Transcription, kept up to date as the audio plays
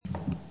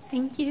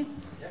Thank you.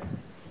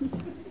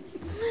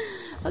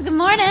 Well, good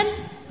morning.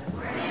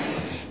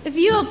 If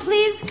you will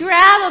please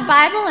grab a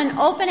Bible and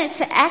open it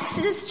to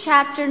Exodus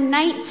chapter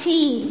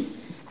 19.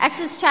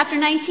 Exodus chapter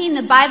 19,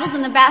 the Bibles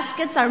in the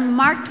baskets are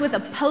marked with a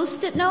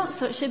post-it note,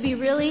 so it should be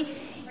really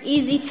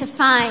easy to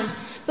find.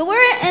 But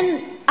we're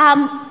in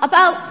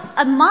about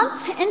a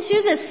month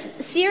into this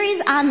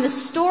series on the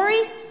story,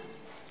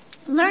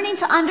 learning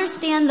to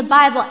understand the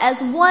Bible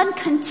as one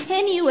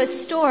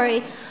continuous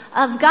story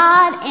of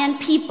God and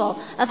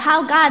people, of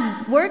how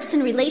God works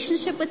in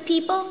relationship with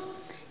people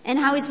and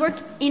how He's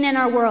working in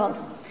our world.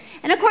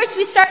 And of course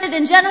we started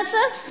in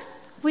Genesis.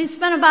 We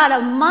spent about a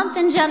month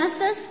in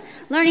Genesis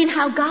learning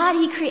how God,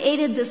 He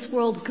created this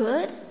world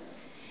good,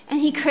 and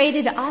He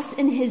created us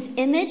in His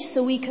image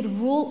so we could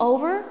rule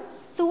over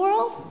the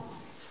world.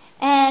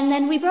 And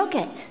then we broke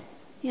it,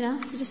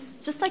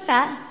 just like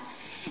that.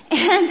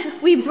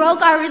 And we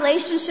broke our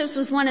relationships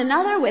with one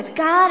another, with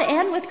God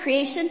and with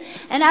creation.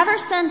 And ever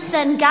since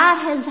then, God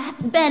has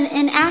been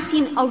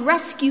enacting a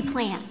rescue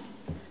plan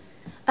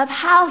of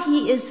how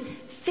He is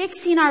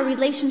fixing our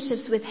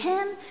relationships with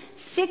Him,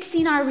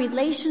 fixing our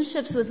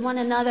relationships with one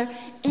another,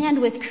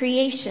 and with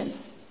creation.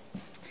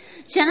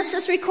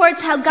 Genesis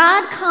records how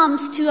God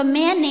comes to a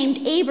man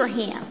named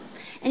Abraham.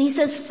 And He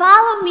says,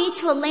 "Follow me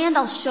to a land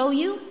I'll show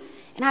you,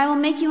 and I will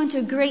make you into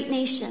a great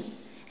nation.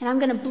 And I'm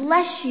going to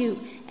bless you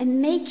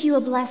and make you a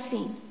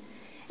blessing."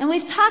 And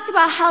we've talked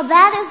about how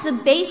that is the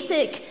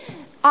basic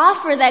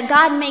offer that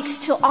God makes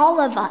to all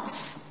of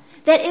us.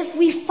 That if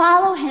we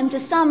follow Him to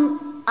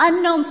some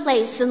unknown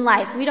place in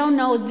life, we don't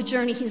know the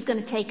journey He's going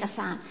to take us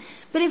on.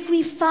 But if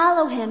we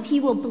follow Him,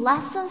 He will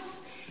bless us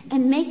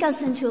and make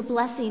us into a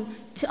blessing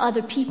to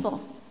other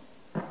people.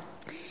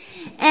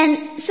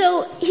 And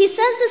so He says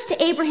this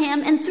to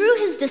Abraham, and through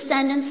his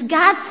descendants,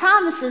 God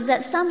promises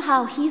that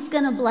somehow He's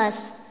going to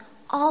bless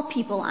all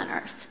people on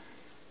earth.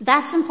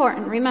 That's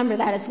important. Remember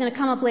that. It's going to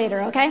come up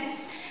later, okay?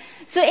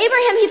 So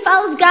Abraham, he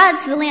follows God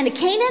to the land of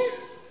Canaan,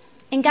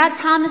 and God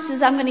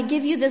promises, "I'm going to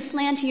give you this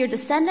land to your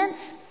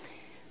descendants."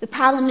 The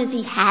problem is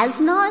he has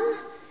none,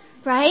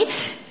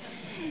 right?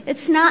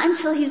 It's not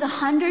until he's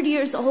 100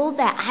 years old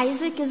that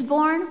Isaac is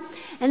born.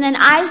 And then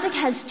Isaac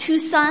has 2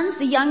 sons.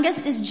 The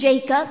youngest is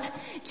Jacob.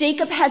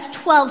 Jacob has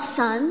 12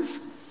 sons.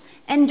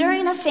 And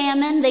during a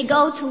famine, they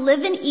go to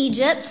live in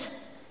Egypt.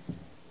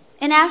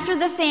 And after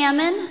the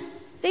famine,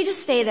 they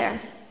just stay there.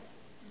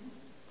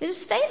 They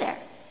just stay there.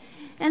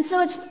 And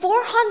so it's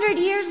 400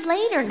 years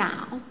later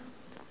now.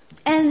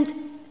 And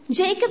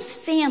Jacob's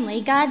family,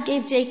 God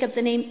gave Jacob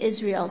the name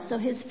Israel. So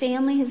his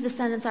family, his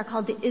descendants are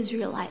called the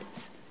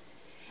Israelites.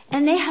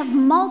 And they have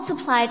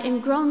multiplied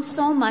and grown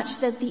so much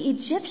that the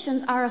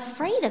Egyptians are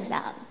afraid of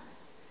them.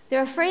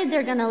 They're afraid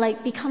they're gonna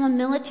become a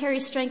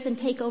military strength and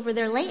take over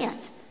their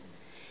land.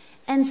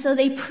 And so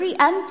they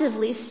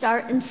preemptively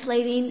start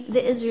enslaving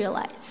the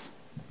Israelites.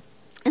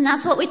 And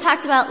that's what we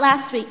talked about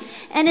last week.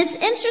 And it's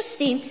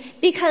interesting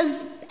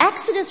because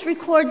Exodus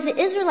records the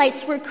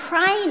Israelites were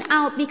crying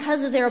out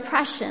because of their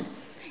oppression.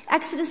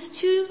 Exodus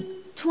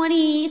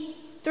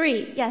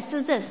 2:23,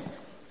 says this.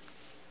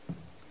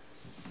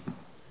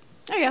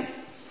 There you go.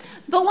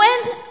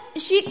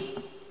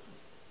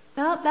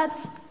 But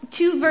that's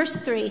 2 verse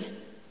 3.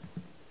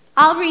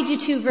 I'll read you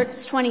 2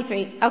 verse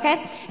 23,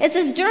 okay? It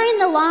says, "During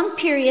the long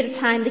period of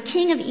time, the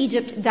king of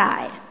Egypt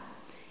died.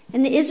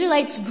 And the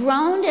Israelites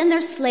groaned in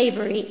their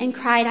slavery and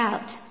cried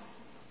out.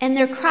 And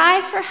their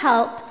cry for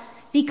help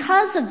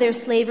because of their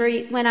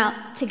slavery went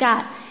out to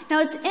God."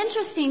 Now it's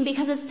interesting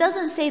because it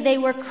doesn't say they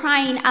were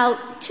crying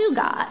out to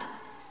God.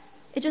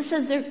 It just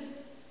says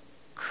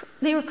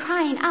they were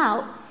crying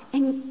out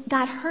and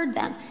God heard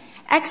them.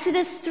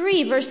 Exodus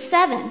 3 verse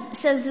 7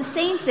 says the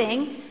same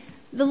thing.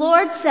 "The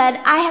Lord said,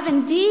 I have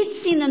indeed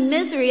seen the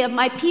misery of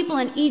my people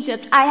in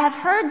Egypt. I have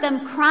heard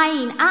them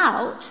crying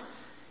out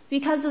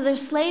because of their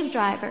slave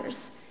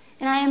drivers,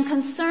 and I am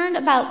concerned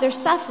about their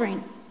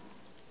suffering."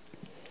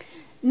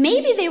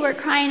 Maybe they were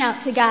crying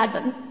out to God,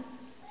 but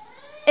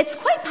it's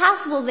quite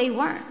possible they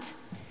weren't.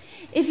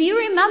 If you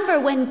remember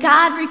when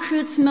God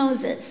recruits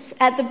Moses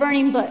at the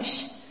burning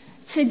bush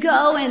to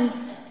go and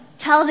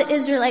tell the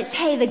Israelites,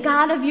 "Hey, the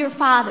God of your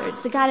fathers,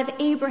 the God of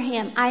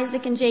Abraham,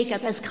 Isaac, and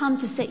Jacob has come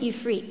to set you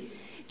free."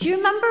 Do you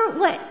remember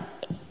what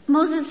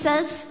Moses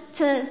says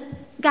to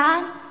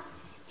God?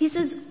 He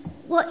says,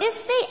 "Well,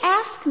 if they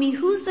ask me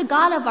who's the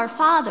God of our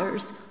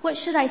fathers, what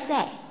should I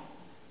say?"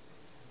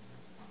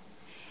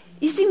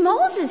 You see,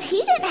 Moses, he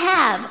didn't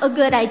have a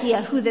good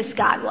idea who this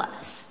God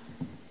was.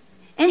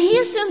 And he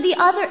assumed the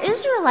other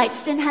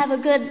Israelites didn't have a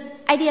good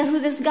idea who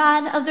this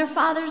God of their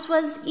fathers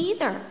was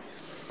either.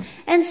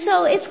 And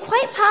so it's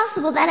quite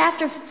possible that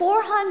after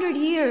 400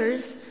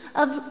 years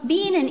of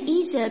being in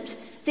Egypt,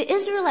 the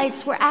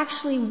Israelites were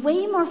actually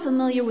way more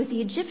familiar with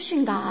the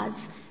Egyptian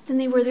gods than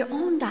they were their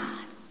own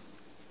God.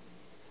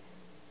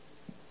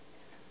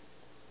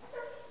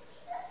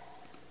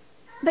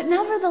 But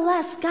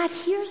nevertheless, God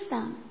hears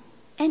them,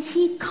 and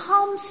He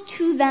comes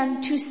to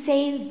them to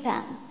save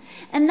them.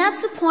 And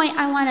that's the point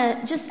I want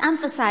to just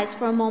emphasize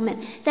for a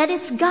moment, that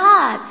it's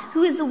God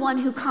who is the one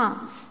who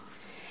comes.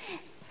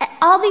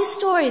 all these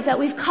stories that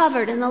we've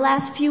covered in the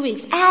last few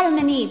weeks, Adam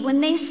and Eve,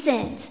 when they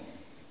sinned,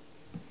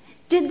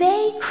 did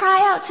they cry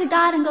out to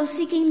God and go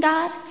seeking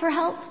God for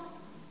help?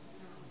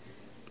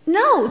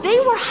 No, they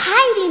were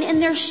hiding in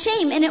their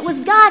shame, and it was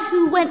God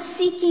who went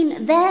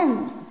seeking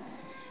them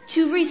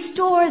to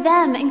restore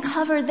them and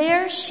cover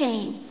their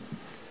shame.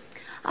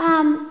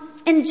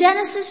 In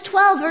Genesis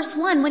 12 verse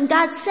 1, when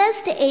God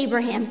says to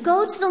Abraham,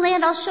 go to the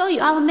land I'll show you,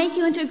 I will make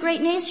you into a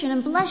great nation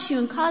and bless you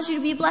and cause you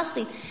to be a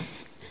blessing.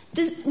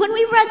 When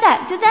we read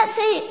that, did that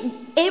say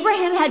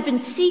Abraham had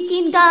been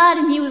seeking God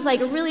and he was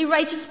like a really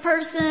righteous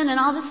person and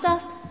all this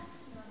stuff?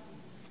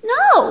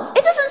 No,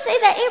 it doesn't say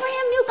that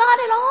Abraham knew God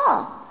at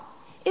all.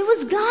 It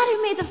was God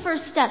who made the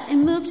first step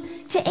and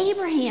moved to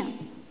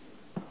Abraham.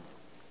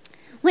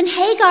 When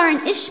Hagar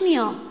and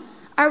Ishmael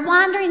are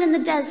wandering in the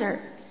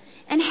desert,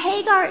 and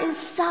Hagar is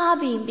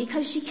sobbing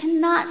because she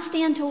cannot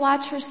stand to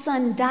watch her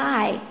son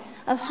die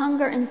of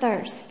hunger and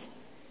thirst.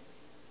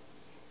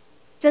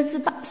 Does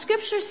the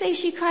scripture say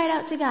she cried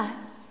out to God?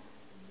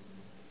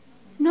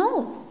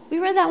 No. We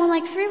read that one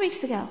like 3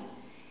 weeks ago.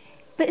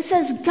 But it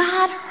says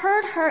God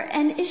heard her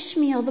and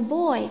Ishmael, the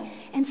boy,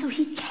 and so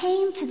he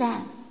came to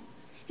them.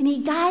 And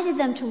he guided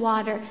them to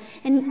water.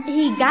 And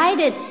he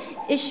guided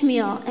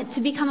Ishmael to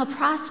become a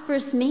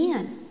prosperous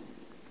man.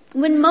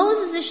 When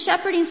Moses is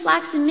shepherding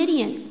flocks in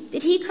Midian,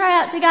 did he cry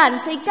out to God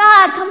and say,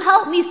 God, come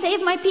help me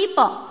save my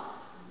people?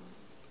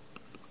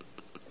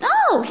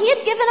 No, he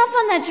had given up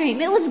on that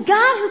dream. It was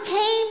God who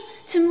came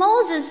to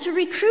Moses to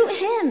recruit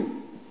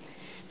him.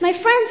 My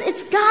friends,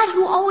 it's God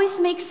who always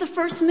makes the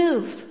first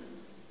move.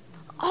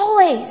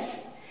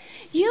 Always.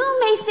 You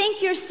may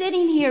think you're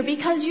sitting here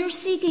because you're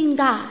seeking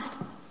God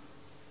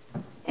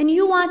and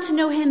you want to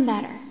know him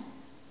better.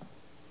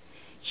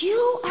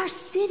 You are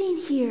sitting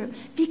here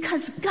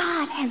because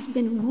God has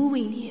been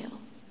wooing you.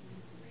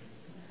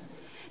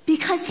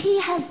 Because he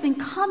has been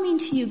coming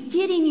to you,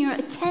 getting your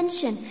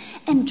attention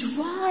and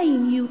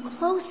drawing you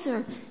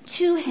closer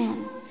to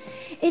him.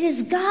 It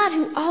is God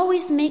who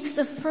always makes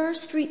the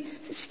first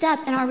step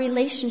in our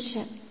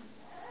relationship.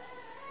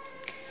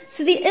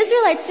 So the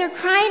Israelites, they're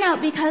crying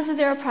out because of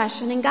their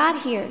oppression, and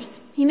God hears.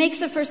 He makes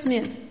the first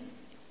move.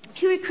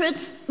 He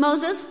recruits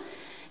Moses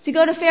to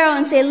go to Pharaoh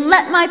and say,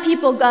 let my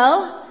people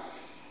go.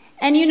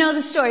 And you know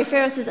the story.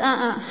 Pharaoh says,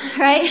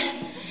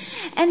 right?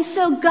 And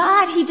so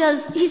God,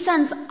 he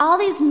sends all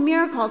these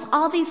miracles,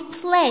 all these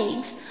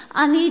plagues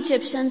on the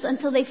Egyptians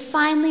until they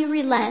finally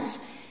relent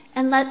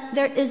and let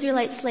their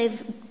Israelite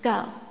slaves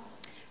go.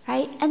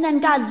 Right? And then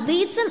God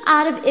leads them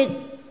out of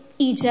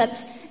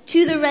Egypt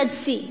to the Red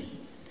Sea.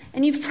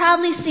 And you've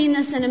probably seen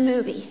this in a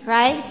movie,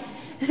 right?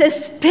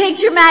 This big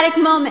dramatic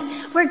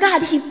moment where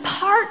God, he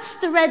parts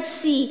the Red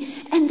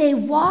Sea and they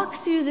walk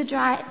through the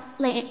dry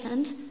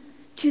land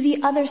to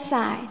the other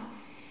side.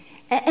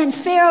 And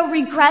Pharaoh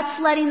regrets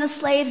letting the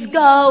slaves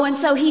go, and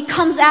so he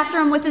comes after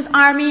them with his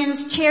army and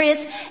his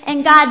chariots,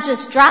 and God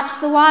just drops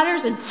the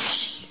waters and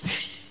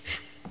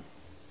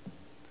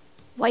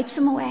wipes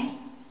them away.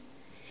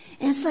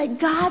 And it's like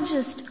God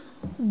just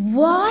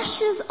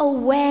washes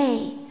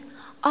away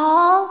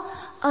all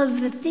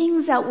of the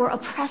things that were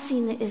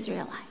oppressing the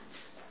Israelites.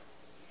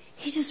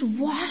 He just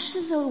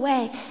washes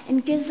away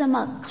and gives them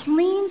a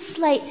clean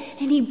slate,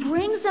 and he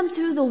brings them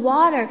through the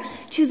water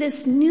to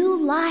this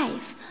new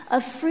life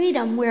of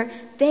freedom where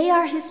they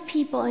are his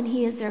people and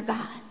he is their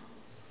God.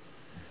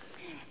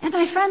 And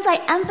my friends,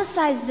 I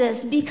emphasize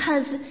this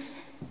because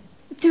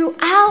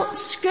throughout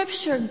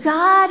scripture,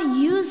 God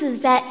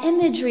uses that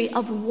imagery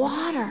of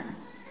water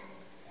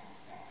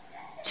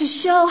to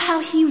show how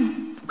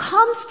he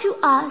comes to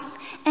us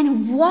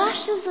and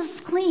washes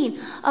us clean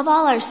of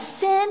all our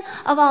sin,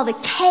 of all the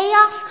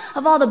chaos,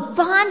 of all the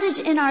bondage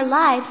in our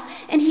lives,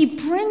 and he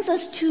brings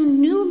us to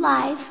new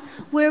life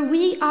where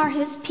we are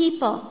his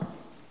people.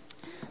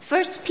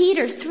 1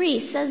 Peter 3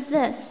 says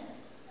this.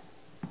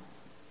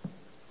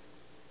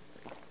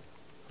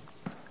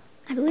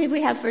 I believe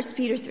we have 1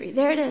 Peter 3.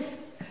 There it is.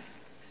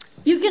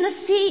 You're going to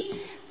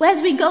see,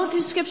 as we go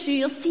through scripture,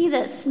 you'll see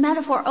this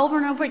metaphor over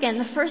and over again.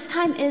 The first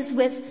time is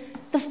with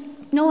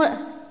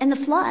Noah and the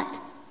flood.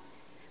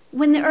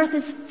 When the earth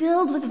is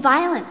filled with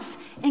violence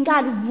and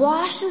God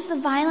washes the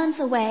violence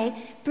away,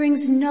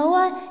 brings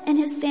Noah and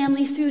his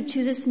family through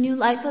to this new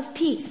life of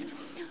peace.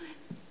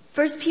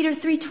 1 Peter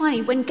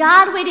 3:20, when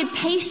God waited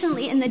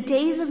patiently in the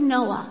days of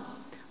Noah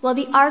while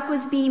the ark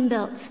was being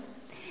built.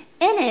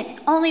 In it,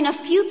 only a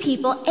few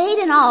people, 8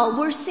 in all,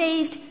 were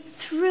saved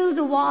through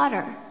the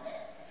water.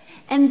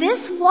 And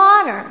this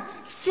water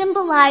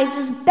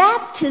symbolizes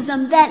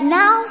baptism that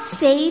now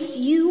saves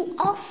you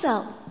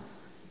also.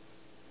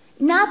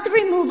 Not the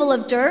removal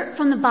of dirt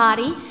from the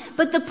body,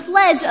 but the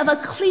pledge of a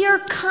clear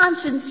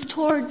conscience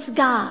towards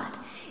God.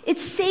 It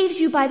saves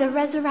you by the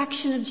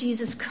resurrection of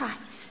Jesus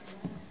Christ.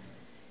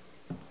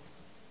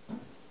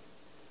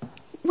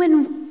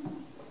 When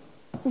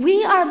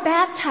we are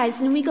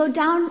baptized and we go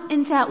down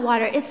into that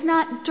water, it's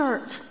not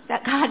dirt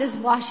that God is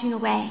washing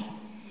away.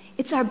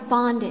 It's our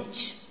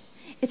bondage.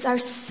 It's our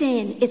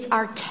sin. It's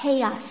our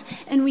chaos.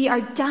 And we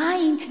are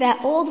dying to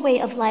that old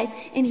way of life,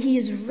 and he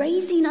is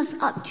raising us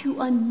up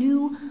to a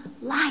new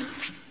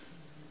life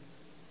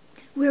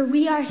where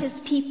we are his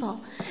people.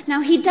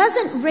 Now, he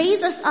doesn't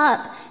raise us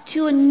up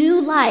to a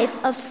new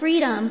life of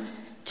freedom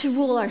to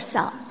rule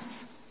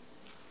ourselves.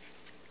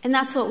 And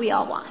that's what we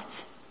all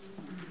want.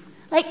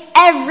 Like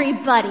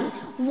everybody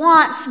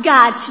wants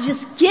God to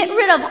just get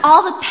rid of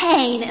all the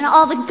pain and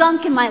all the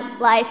gunk in my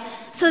life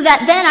so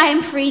that then I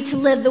am free to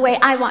live the way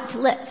I want to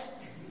live.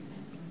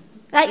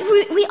 Like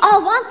we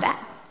all want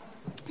that.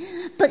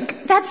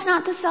 But that's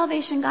not the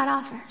salvation God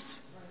offers.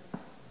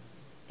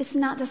 It's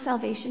not the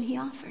salvation he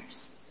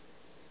offers.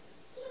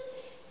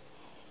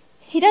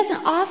 He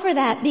doesn't offer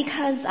that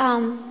because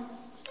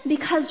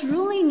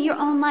ruling your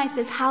own life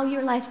is how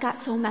your life got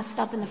so messed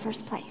up in the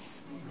first place.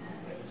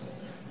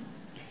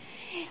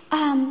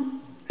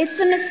 It's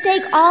a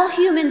mistake all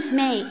humans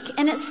make,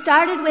 and it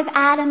started with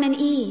Adam and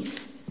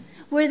Eve,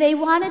 where they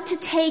wanted to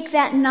take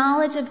that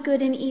knowledge of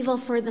good and evil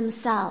for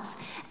themselves.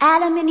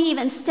 Adam and Eve,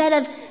 instead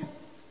of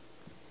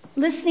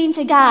listening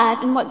to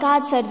God and what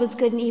God said was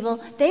good and evil,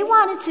 they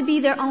wanted to be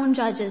their own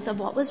judges of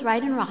what was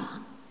right and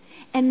wrong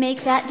and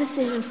make that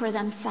decision for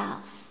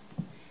themselves.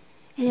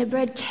 And it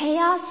bred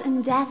chaos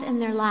and death in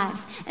their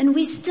lives. And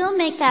we still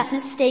make that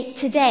mistake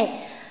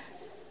today.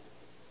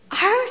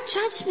 Our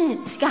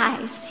judgment,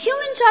 guys,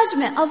 human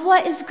judgment of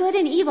what is good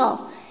and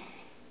evil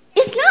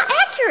is not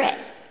accurate.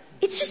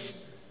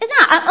 It's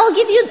not. I'll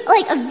give you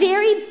like a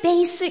very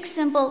basic,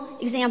 simple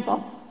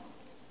example.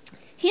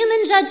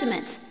 Human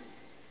judgment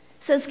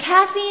says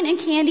caffeine and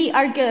candy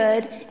are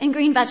good and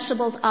green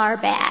vegetables are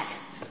bad.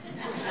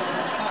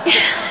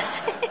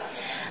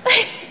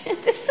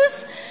 This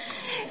is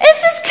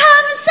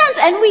common sense,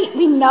 and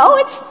we know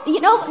we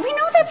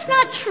know that's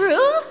not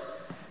true.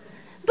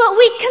 But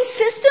we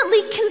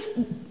consistently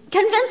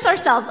convince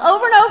ourselves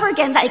over and over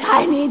again that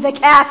I need the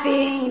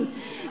caffeine,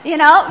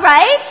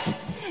 right?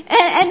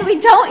 And we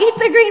don't eat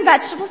the green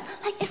vegetables.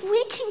 Like if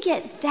we can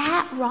get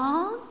that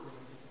wrong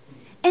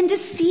and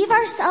deceive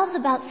ourselves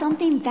about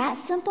something that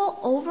simple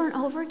over and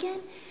over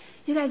again,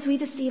 you guys, we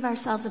deceive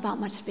ourselves about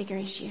much bigger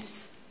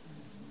issues.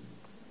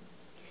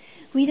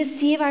 We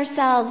deceive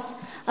ourselves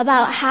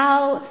about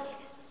how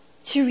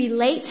to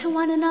relate to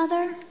one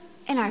another,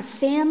 in our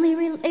family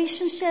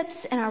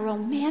relationships, in our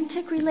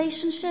romantic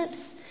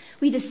relationships.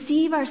 We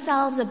deceive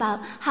ourselves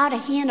about how to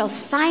handle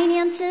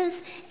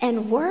finances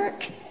and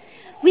work.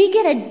 We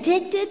get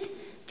addicted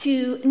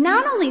to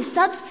not only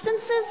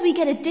substances, we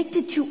get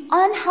addicted to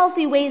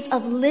unhealthy ways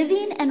of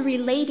living and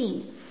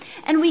relating.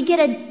 And we get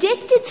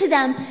addicted to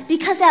them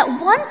because at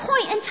one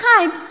point in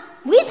time,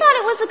 we thought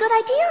it was a good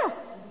idea.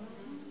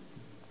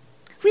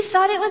 We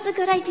thought it was a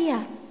good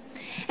idea.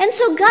 And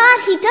so God,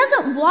 he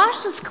doesn't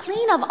wash us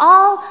clean of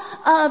all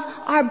of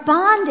our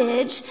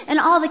bondage and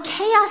all the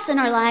chaos in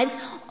our lives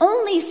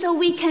only so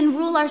we can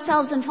rule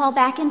ourselves and fall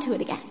back into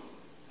it again.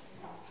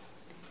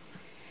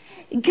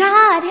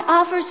 God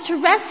offers to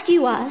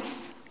rescue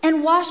us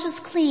and wash us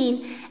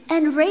clean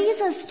and raise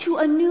us to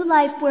a new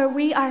life where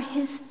we are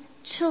his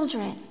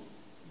children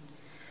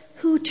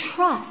who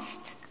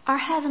trust our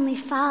Heavenly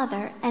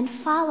Father and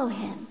follow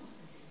him.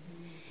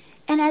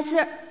 And as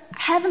their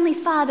Heavenly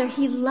Father,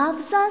 he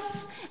loves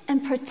us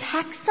and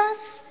protects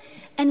us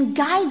and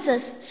guides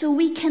us so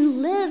we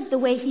can live the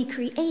way he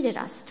created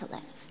us to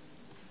live.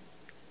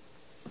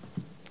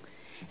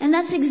 And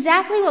that's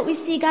exactly what we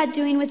see God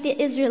doing with the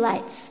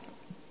Israelites.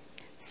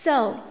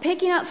 So,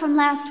 picking up from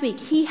last week,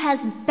 he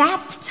has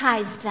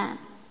baptized them.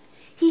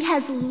 He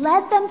has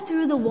led them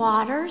through the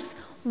waters,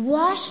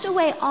 washed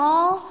away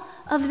all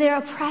of their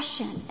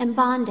oppression and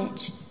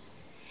bondage.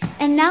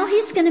 And now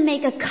he's going to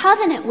make a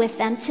covenant with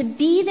them to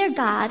be their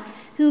God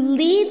who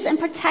leads and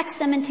protects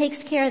them and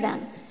takes care of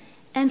them.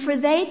 And for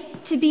they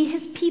to be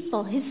his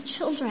people, his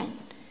children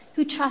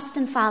who trust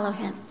and follow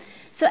him.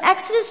 So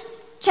Exodus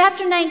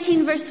chapter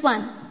 19 verse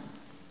 1.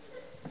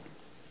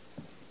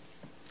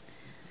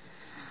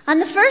 On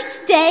the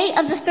first day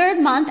of the third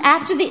month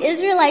after the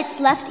Israelites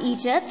left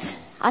Egypt,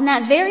 on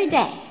that very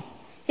day,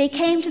 they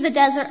came to the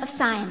desert of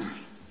Sinai.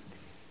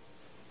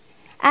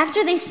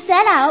 After they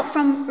set out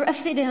from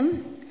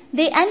Rephidim,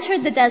 they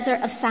entered the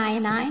desert of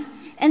Sinai,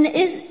 and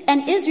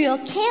Israel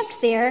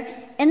camped there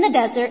in the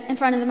desert in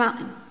front of the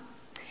mountain.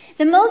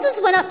 Then Moses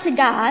went up to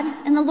God,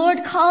 and the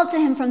Lord called to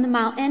him from the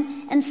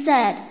mountain and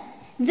said,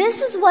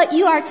 "This is what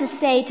you are to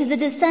say to the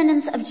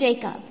descendants of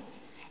Jacob,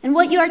 and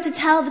what you are to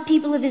tell the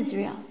people of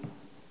Israel."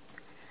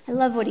 I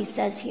love what he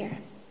says here.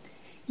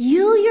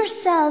 "You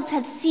yourselves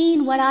have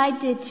seen what I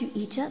did to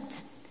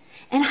Egypt,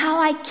 and how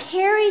I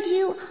carried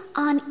you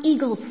on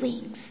eagle's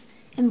wings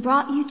and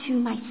brought you to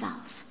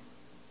myself.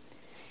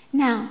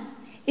 Now,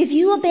 if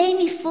you obey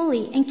me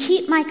fully and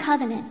keep my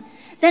covenant,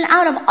 then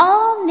out of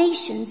all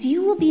nations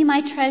you will be my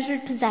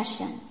treasured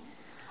possession.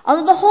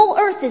 Although the whole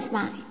earth is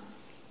mine,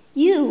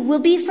 you will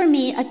be for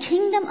me a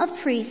kingdom of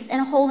priests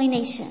and a holy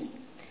nation.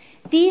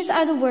 These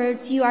are the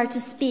words you are to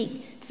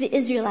speak to the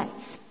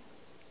Israelites."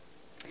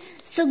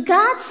 So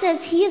God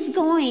says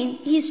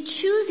He's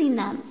choosing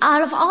them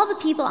out of all the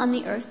people on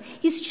the earth.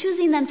 He's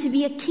choosing them to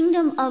be a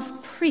kingdom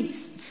of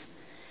priests.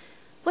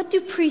 What do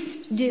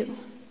priests do?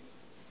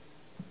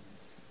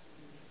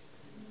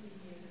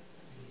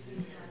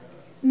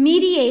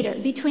 Mediator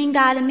between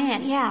God and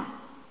man, yeah.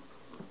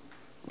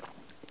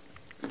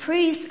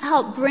 Priests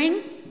help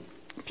bring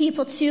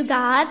people to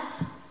God,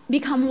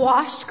 become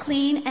washed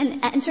clean,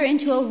 and enter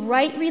into a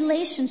right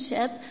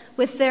relationship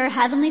with their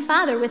Heavenly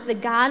Father, with the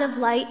God of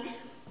light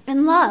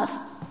and love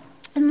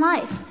and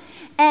life.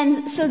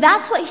 And so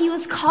that's what He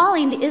was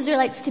calling the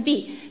Israelites to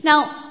be.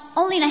 Now,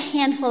 only a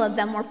handful of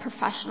them were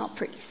professional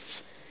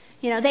priests.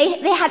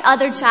 They had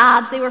other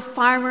jobs. They were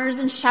farmers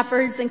and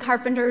shepherds and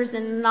carpenters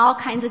and all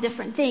kinds of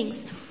different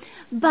things.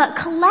 But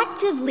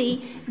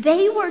collectively,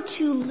 they were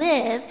to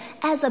live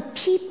as a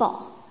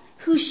people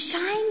who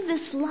shined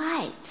this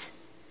light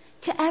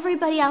to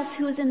everybody else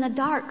who was in the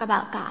dark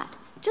about God,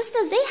 just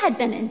as they had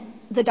been in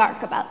the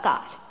dark about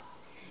God.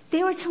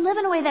 They were to live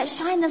in a way that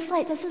shined this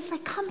light that says,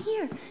 like, come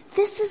here.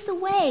 This is the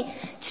way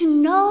to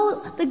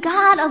know the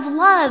God of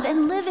love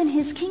and live in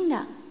His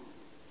kingdom.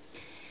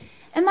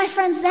 And my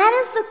friends,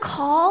 that is the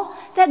call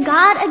that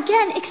God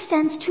again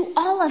extends to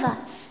all of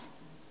us.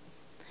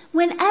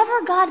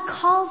 Whenever God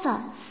calls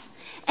us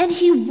and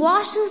He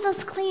washes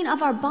us clean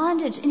of our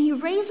bondage and He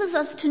raises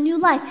us to new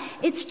life,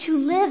 it's to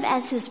live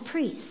as His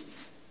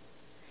priests.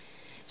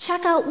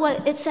 Check out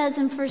what it says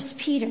in 1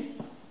 Peter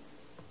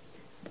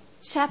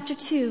chapter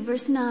 2,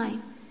 verse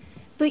 9.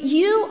 But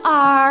you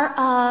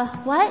are,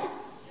 what?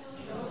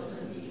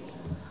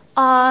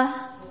 A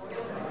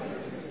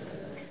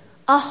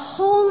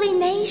holy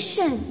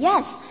nation.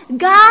 Yes.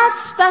 God's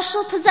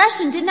special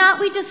possession. Did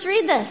not we just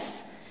read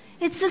this?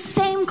 It's the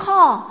same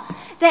call.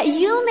 That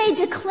you may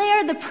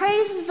declare the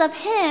praises of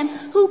Him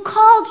who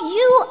called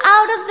you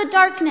out of the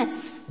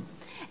darkness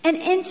and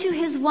into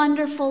His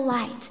wonderful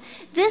light.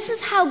 This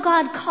is how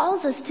God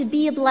calls us to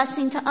be a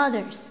blessing to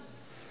others.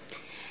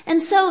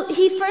 And so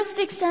He first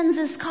extends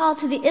this call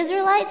to the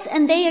Israelites,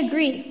 and they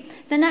agree.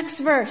 The next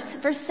verse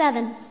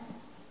 7.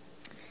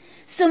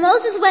 So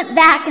Moses went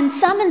back and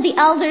summoned the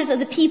elders of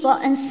the people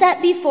and set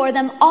before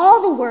them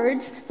all the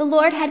words the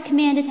Lord had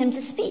commanded him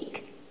to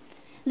speak.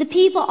 The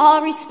people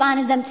all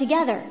responded them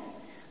together.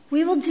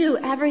 We will do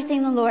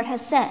everything the Lord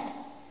has said.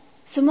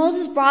 So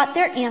Moses brought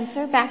their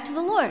answer back to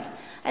the Lord.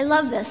 I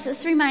love this.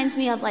 This reminds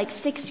me of like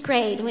 6th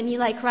grade when you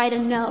like write a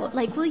note,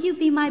 like, will you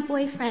be my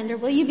boyfriend or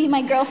will you be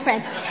my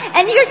girlfriend?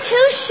 And you're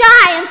too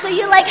shy, and so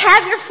you like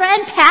have your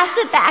friend pass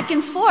it back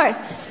and forth.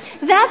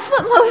 That's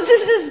what Moses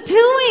is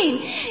doing.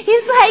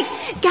 He's like,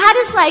 God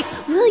is like,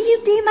 will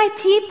you be my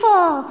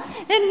people?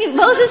 And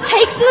Moses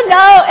takes the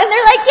note and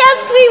they're like,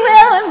 yes, we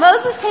will. And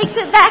Moses takes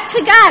it back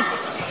to God.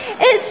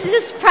 It's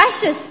just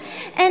precious.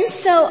 And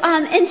so,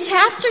 in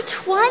chapter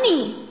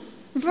 20,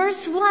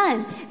 verse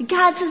 1,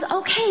 God says,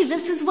 okay,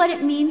 this is what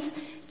it means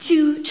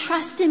to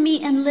trust in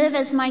me and live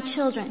as my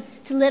children,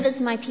 to live as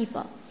my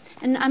people.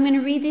 And I'm going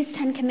to read these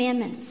 10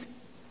 commandments.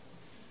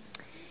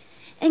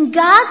 And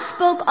God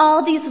spoke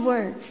all these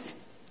words.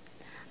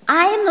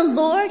 I am the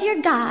Lord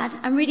your God.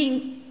 I'm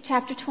reading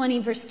chapter 20,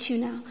 verse 2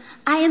 now.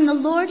 I am the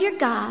Lord your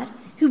God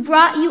who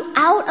brought you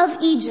out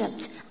of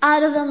Egypt,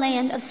 out of the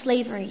land of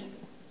slavery.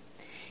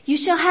 You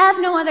shall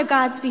have no other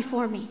gods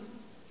before me.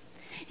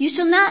 You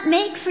shall not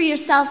make for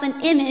yourself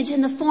an image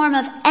in the form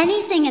of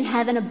anything in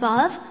heaven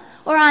above,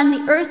 or on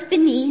the earth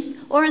beneath,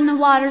 or in the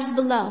waters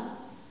below.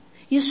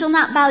 You shall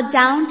not bow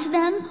down to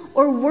them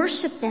or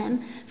worship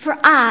them, for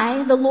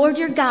I, the Lord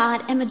your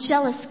God, am a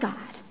jealous God,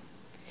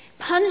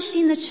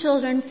 punishing the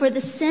children for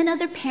the sin of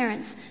their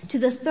parents to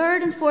the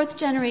 3rd and 4th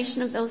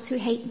generation of those who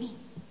hate me,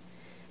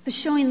 but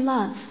showing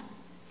love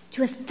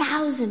to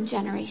 1,000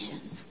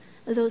 generations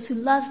of those who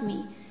love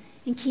me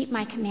and keep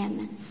my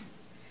commandments.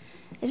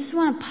 I just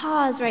want to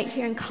pause right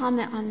here and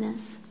comment on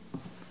this.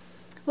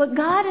 What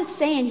God is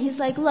saying, He's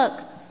like,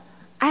 look,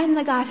 I am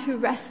the God who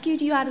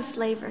rescued you out of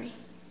slavery.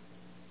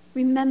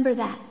 Remember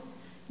that.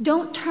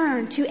 Don't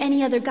turn to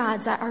any other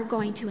gods that are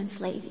going to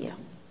enslave you.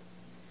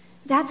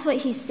 That's what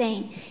He's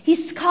saying.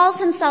 He calls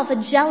Himself a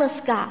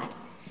jealous God.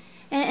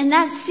 And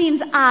that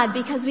seems odd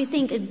because we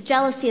think of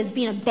jealousy as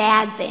being a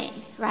bad thing,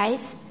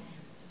 right?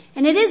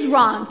 And it is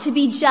wrong to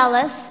be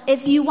jealous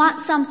if you want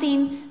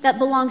something that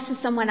belongs to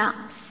someone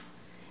else.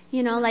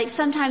 You know, like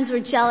sometimes we're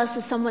jealous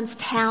of someone's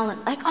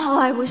talent, like, oh,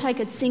 I wish I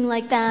could sing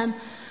like them,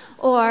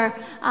 or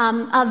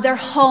of their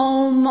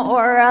home,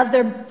 or of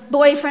their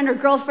boyfriend or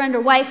girlfriend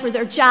or wife or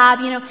their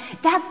job. You know,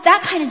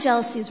 that kind of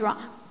jealousy is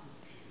wrong.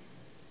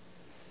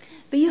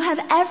 But you have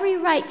every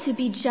right to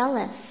be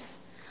jealous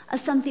of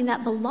something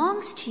that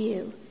belongs to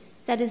you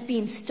that is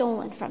being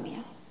stolen from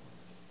you.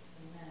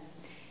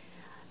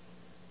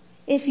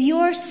 If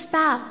your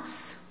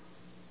spouse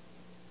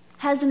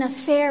has an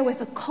affair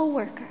with a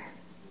coworker,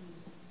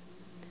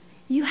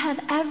 you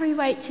have every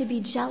right to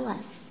be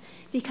jealous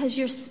because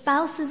your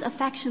spouse's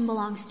affection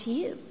belongs to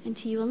you and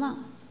to you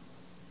alone.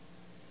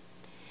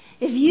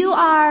 If you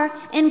are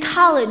in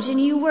college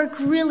and you work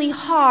really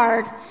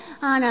hard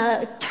on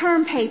a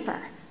term paper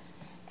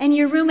and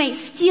your roommate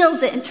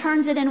steals it and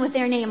turns it in with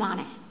their name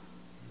on it.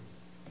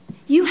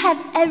 You have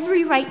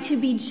every right to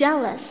be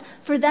jealous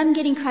for them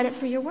getting credit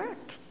for your work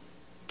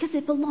because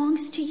it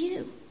belongs to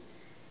you.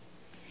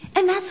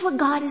 And that's what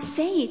God is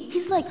saying.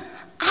 He's like,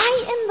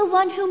 I am the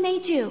one who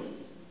made you.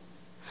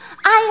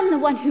 I am the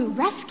one who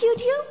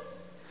rescued you.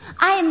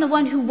 I am the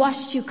one who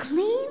washed you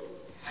clean.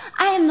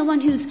 I am the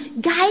one who's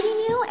guiding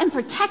you and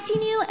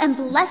protecting you and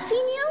blessing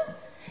you.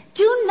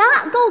 Do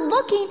not go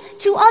looking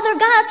to other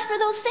gods for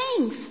those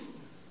things.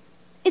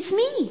 It's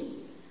me.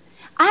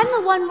 I'm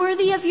the one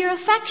worthy of your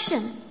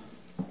affection.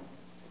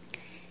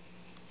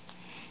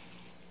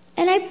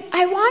 And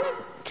I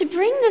wanted to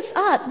bring this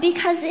up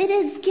because it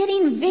is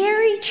getting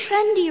very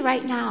trendy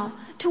right now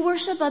to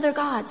worship other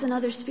gods and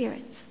other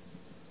spirits.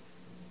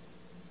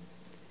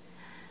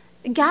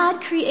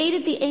 God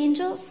created the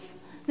angels.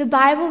 The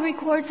Bible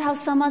records how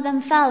some of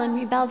them fell and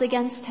rebelled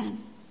against him.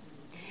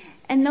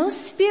 And those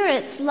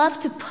spirits love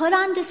to put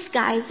on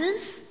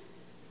disguises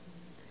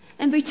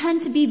and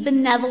pretend to be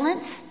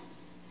benevolent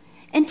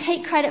and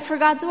take credit for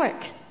God's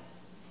work.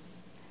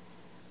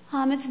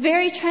 It's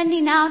very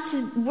trendy now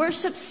to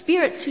worship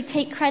spirits who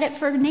take credit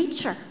for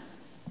nature.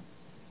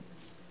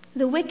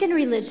 The Wiccan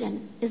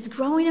religion is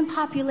growing in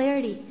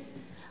popularity.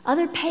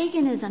 Other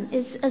paganism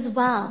is as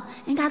well.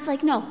 And God's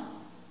like, no,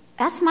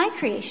 that's my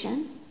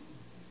creation.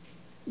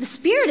 The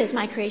spirit is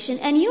my creation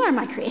and you are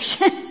my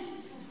creation.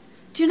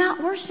 Do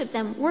not worship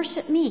them.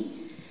 Worship me.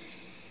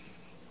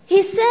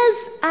 He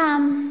says,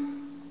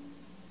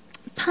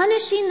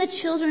 punishing the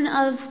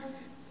children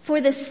for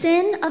the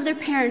sin of their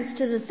parents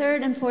to the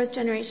third and fourth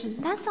generation.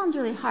 That sounds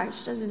really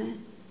harsh, doesn't it?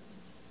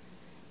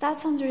 That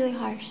sounds really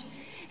harsh.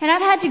 And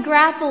I've had to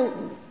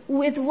grapple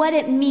with what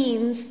it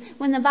means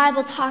when the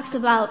Bible talks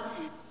about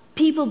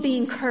people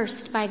being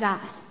cursed by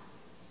God.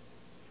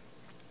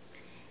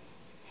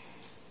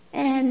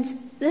 And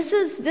this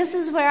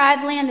is where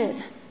I've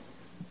landed.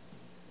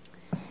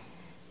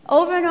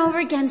 Over and over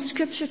again,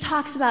 Scripture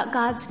talks about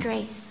God's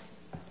grace.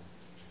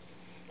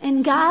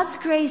 And God's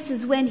grace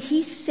is when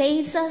He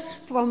saves us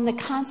from the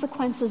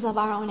consequences of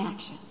our own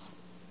actions.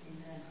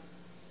 Amen.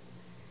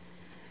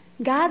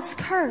 God's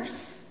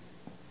curse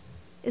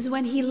is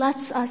when He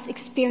lets us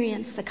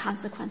experience the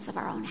consequence of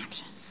our own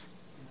actions.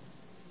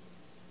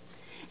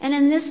 And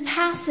in this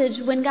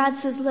passage, when God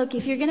says, look,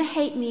 if you're going to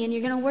hate me and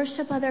you're going to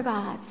worship other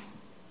gods,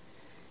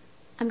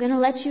 I'm going to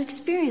let you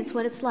experience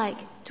what it's like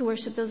to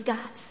worship those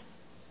gods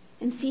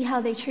and see how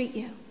they treat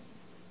you.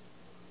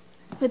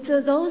 But to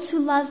those who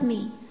love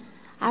me,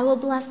 I will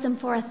bless them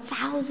for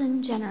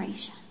 1,000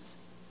 generations.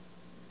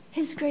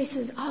 His grace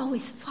is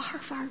always far,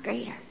 far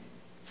greater.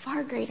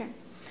 Far greater.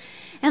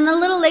 And a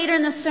little later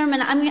in the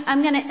sermon,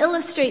 I'm going to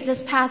illustrate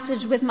this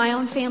passage with my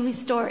own family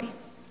story.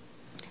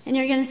 And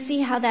you're going to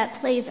see how that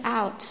plays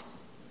out.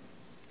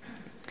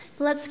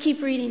 But let's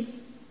keep reading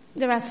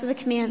the rest of the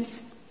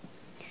commands.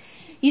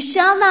 You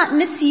shall not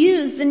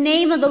misuse the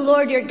name of the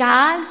Lord your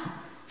God,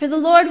 for the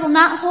Lord will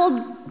not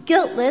hold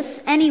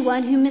guiltless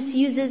anyone who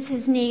misuses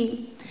His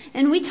name.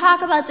 And we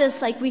talk about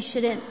this like we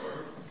shouldn't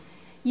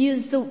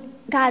use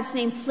God's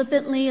name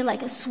flippantly,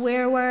 like a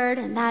swear word,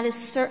 and that is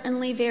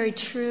certainly very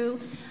true.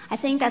 I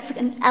think that's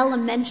an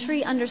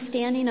elementary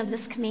understanding of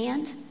this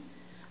command.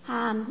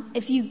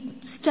 If you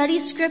study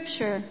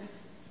Scripture,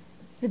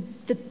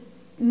 the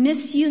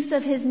misuse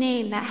of His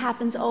name that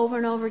happens over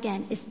and over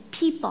again is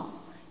people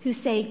who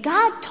say,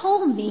 God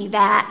told me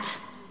that.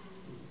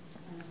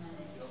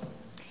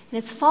 And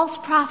it's false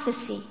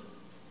prophecy.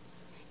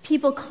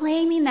 People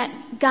claiming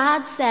that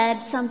God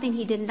said something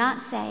He did not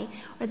say,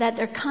 or that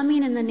they're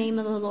coming in the name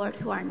of the Lord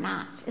who are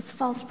not. It's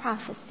false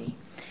prophecy.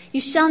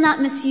 You shall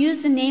not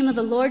misuse the name of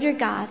the Lord your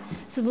God,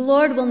 for the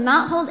Lord will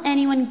not hold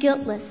anyone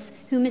guiltless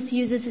who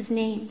misuses His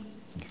name.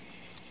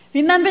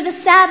 Remember the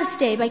Sabbath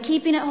day by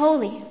keeping it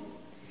holy.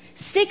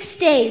 6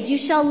 days you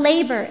shall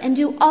labor and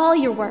do all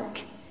your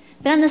work.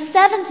 But on the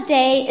seventh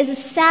day is a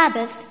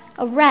Sabbath,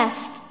 a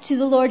rest to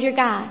the Lord your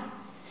God.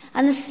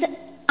 On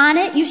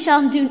it you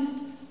shall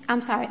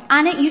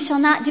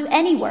not do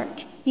any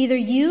work, neither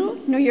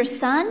you, nor your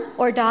son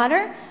or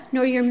daughter,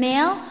 nor your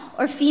male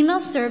or female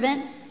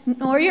servant,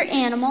 nor your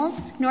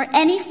animals, nor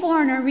any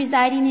foreigner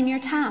residing in your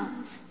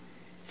towns.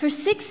 For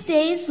 6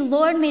 days the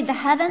Lord made the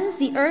heavens,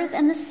 the earth,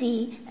 and the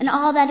sea, and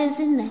all that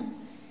is in them.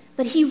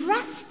 But He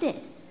rested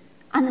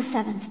on the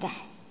seventh day.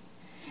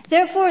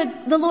 Therefore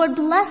the Lord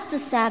blessed the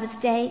Sabbath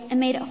day and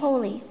made it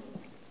holy.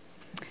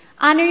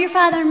 Honor your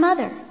father and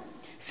mother,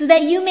 so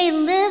that you may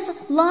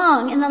live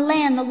long in the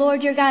land the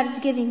Lord your God is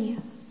giving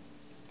you.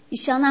 You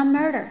shall not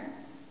murder.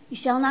 You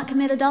shall not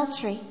commit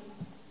adultery.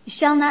 You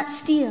shall not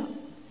steal.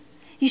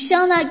 You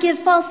shall not give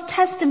false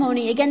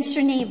testimony against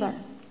your neighbor.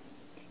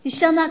 You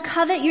shall not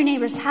covet your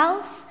neighbor's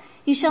house.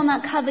 You shall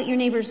not covet your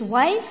neighbor's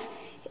wife,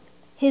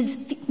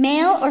 his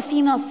male or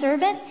female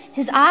servant,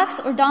 his ox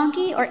or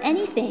donkey, or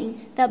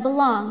anything that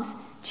belongs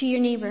to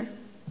your neighbor.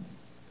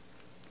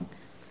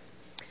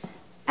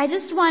 I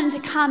just wanted to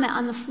comment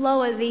on the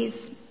flow of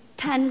these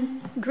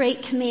 10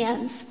 great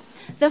commands.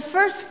 The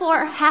first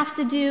 4 have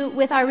to do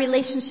with our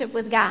relationship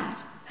with God.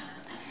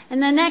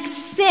 And the next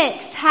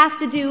 6 have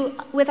to do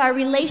with our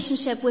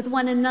relationship with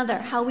one another,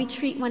 how we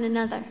treat one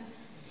another.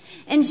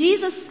 And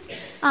Jesus,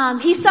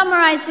 he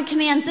summarized the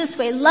commands this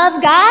way: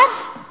 love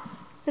God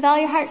with all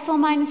your heart, soul,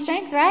 mind, and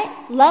strength, right?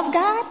 Love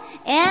God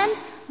and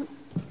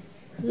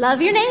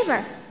love your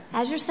neighbor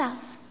as yourself.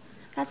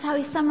 That's how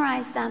he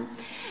summarized them.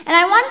 And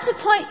I wanted to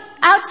point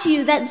out to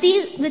you that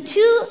the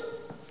 2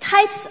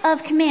 types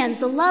of commands,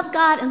 the love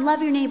God and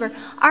love your neighbor,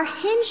 are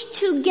hinged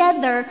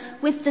together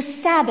with the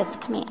Sabbath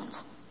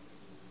command.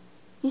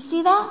 You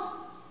see that?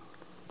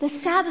 The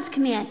Sabbath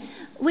command,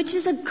 which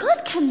is a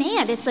good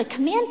command. It's a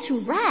command to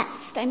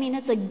rest. I mean,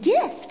 it's a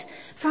gift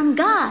from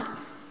God.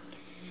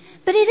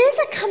 But it is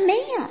a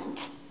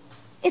command.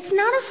 It's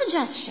not a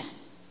suggestion.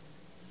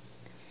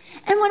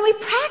 And when we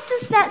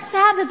practice that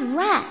Sabbath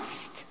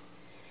rest,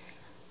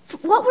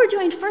 what we're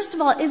doing, first of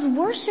all, is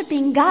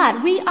worshiping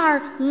God. We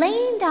are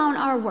laying down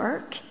our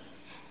work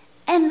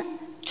and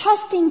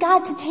trusting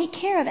God to take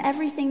care of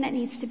everything that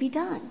needs to be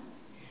done.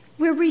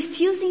 We're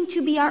refusing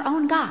to be our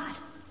own God.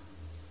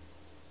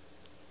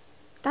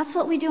 That's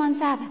what we do on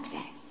Sabbath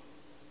day.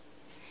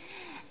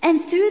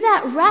 And through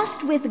that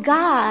rest with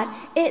God,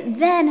 it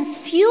then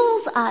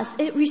fuels us,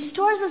 it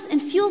restores us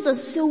and fuels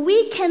us so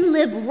we can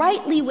live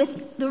rightly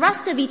with the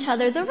rest of each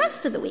other the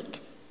rest of the week.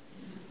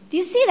 Do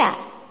you see that?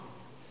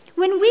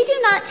 When we do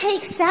not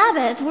take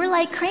Sabbath, we're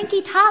like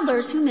cranky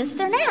toddlers who miss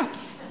their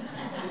naps.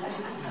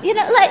 You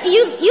know, like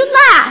you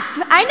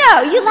laugh. I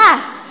know, you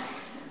laugh.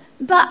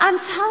 But I'm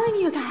telling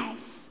you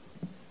guys,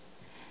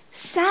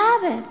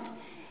 Sabbath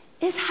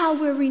is how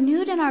we're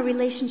renewed in our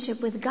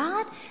relationship with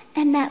God,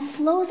 and that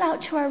flows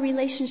out to our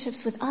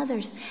relationships with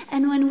others.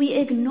 And when we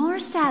ignore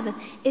Sabbath,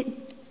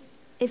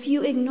 if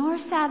you ignore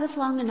Sabbath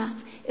long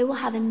enough, it will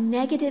have a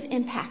negative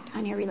impact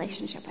on your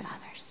relationship with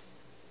others.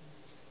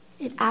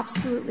 It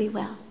absolutely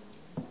will.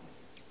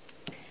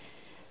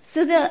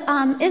 So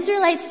the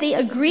Israelites, they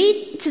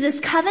agreed to this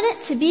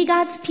covenant to be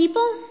God's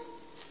people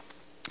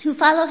who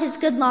follow his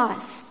good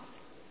laws.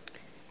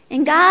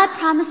 And God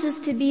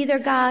promises to be their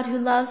God who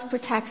loves,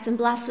 protects, and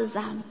blesses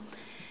them.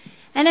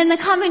 And in the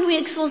coming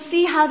weeks, we'll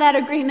see how that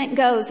agreement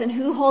goes and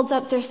who holds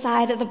up their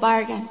side of the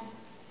bargain.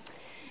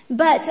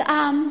 But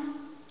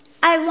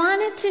I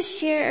wanted to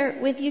share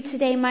with you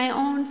today my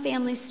own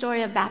family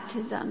story of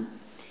baptism.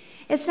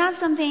 It's not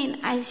something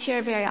I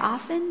share very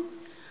often,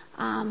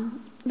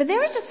 but there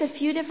were just a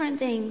few different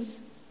things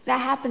that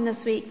happened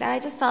this week that I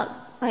just felt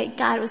like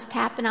God was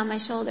tapping on my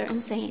shoulder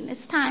and saying,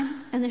 it's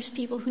time, and there's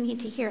people who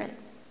need to hear it.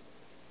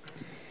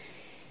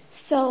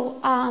 So,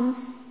 I'm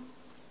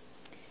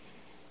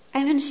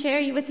going to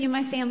share with you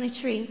my family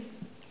tree.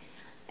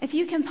 If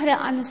you can put it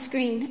on the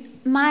screen.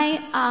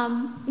 My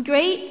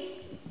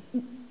great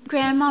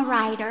grandma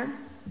Ryder,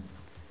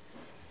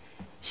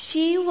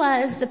 she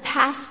was the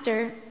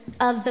pastor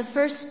of the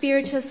First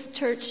Spiritist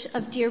Church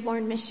of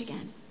Dearborn,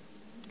 Michigan.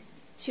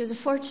 She was a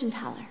fortune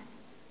teller.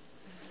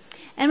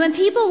 And when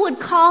people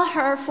would call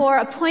her for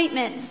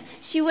appointments,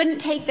 she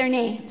wouldn't take their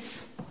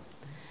names.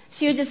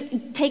 She would just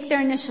take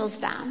their initials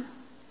down.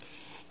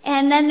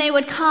 And then they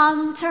would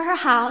come to her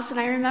house, and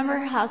I remember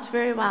her house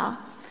very well,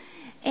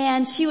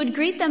 and she would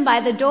greet them by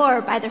the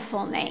door by their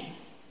full name.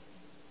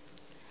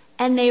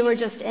 And they were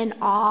just in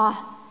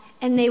awe,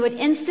 and they would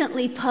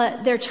instantly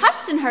put their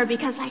trust in her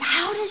because like,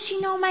 how does she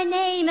know my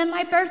name and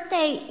my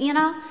birthday, you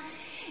know?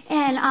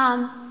 And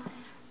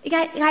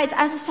guys,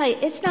 I'll just tell you,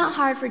 it's not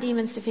hard for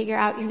demons to figure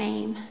out your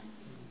name.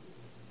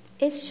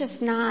 It's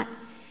just not.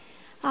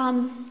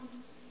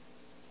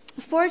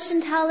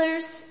 Fortune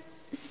tellers,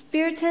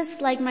 spiritists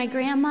like my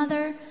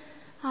grandmother,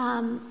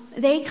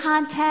 they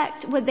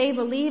contact what they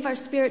believe are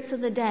spirits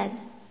of the dead.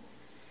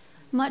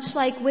 Much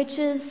like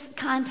witches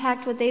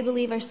contact what they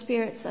believe are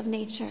spirits of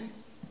nature.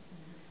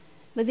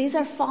 But these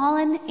are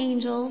fallen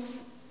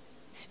angels,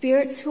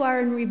 spirits who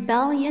are in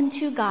rebellion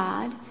to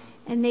God,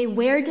 and they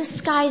wear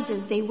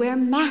disguises, they wear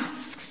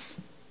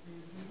masks.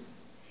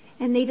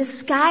 And they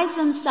disguise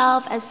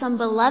themselves as some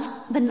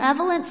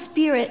benevolent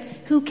spirit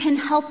who can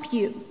help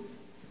you.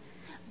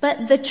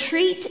 But the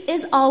treat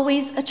is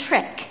always a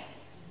trick.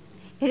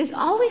 It is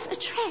always a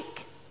trick.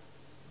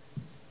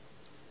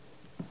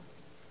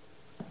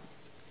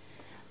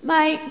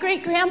 My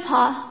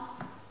great-grandpa,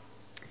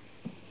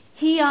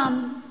 he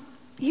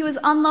was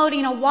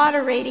unloading a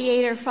water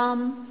radiator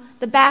from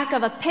the back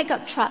of a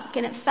pickup truck,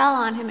 and it fell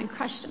on him and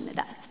crushed him to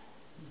death.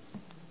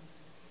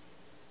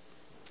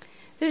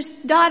 There's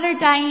daughter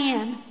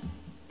Diane,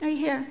 right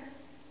here.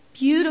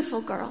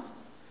 Beautiful girl.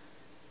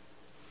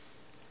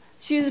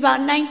 She was about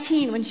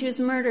 19 when she was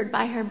murdered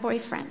by her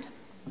boyfriend.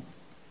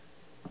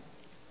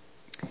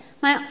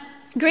 My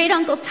great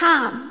uncle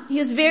Tom, he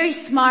was very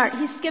smart.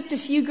 He skipped a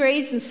few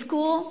grades in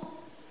school,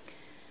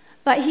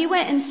 but he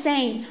went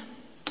insane,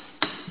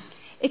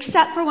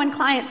 except for when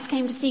clients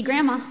came to see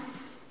Grandma.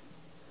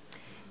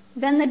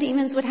 Then the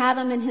demons would have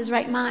him in his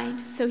right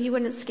mind, so he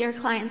wouldn't scare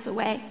clients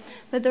away.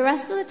 But the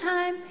rest of the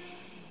time,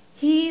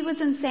 he was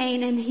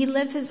insane, and he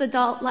lived his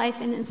adult life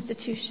in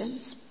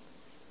institutions.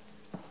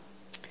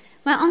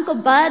 My Uncle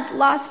Bud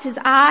lost his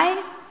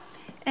eye,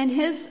 and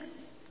his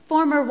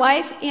former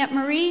wife, Aunt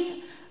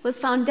Marie, was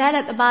found dead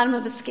at the bottom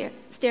of the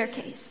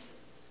staircase.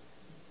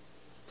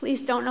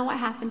 Police don't know what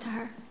happened to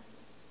her.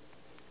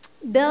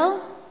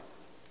 Bill,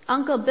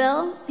 Uncle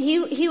Bill,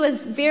 he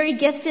was very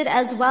gifted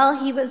as well.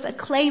 He was a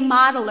clay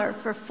modeler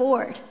for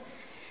Ford.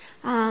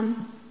 But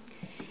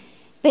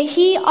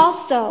he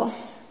also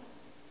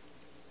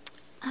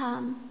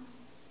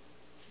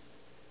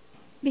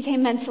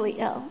became mentally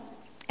ill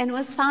and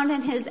was found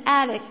in his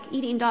attic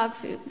eating dog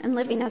food and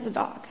living as a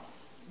dog.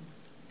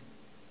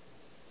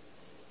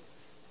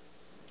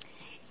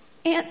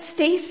 Aunt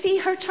Stacy,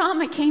 her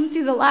trauma came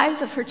through the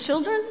lives of her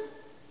children.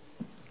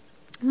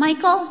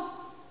 Michael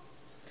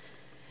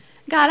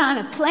got on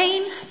a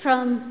plane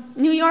from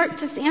New York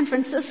to San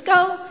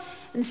Francisco,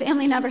 and the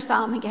family never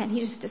saw him again. He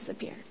just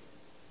disappeared.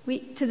 We,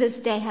 to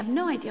this day, have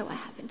no idea what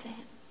happened to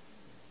him.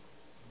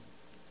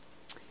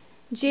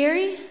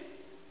 Jerry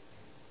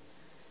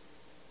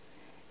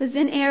was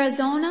in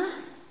Arizona,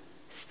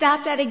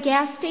 stopped at a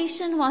gas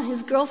station while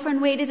his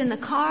girlfriend waited in the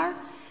car.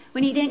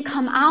 When he didn't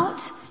come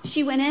out,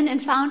 she went in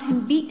and found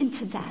him beaten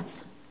to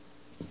death.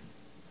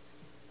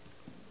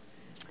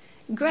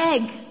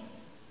 Greg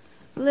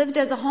lived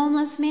as a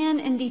homeless man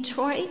in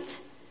Detroit.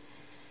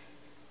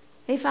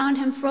 They found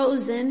him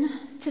frozen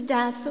to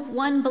death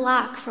 1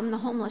 block from the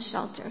homeless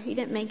shelter. He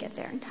didn't make it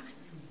there in time.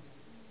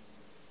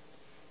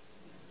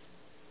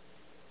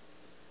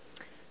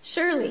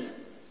 Shirley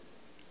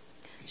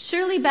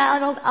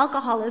battled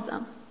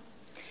alcoholism,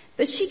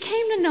 but she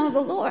came to know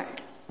the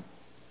Lord,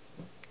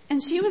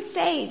 and she was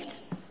saved.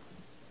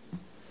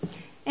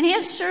 And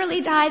Aunt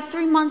Shirley died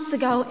 3 months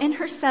ago in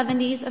her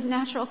 70s of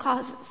natural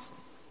causes.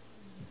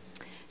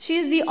 She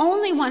is the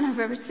only one of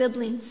her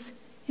siblings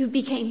who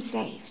became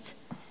saved.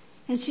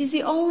 And she's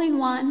the only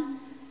one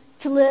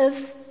to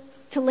live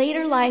to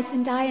later life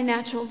and die a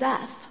natural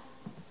death.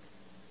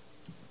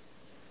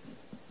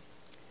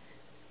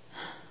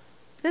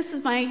 This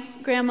is my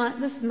grandma,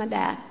 this is my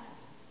dad.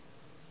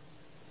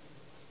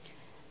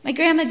 My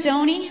grandma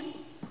Joni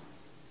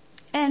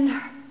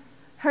and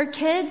her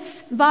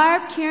kids,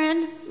 Barb,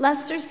 Karen,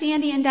 Lester,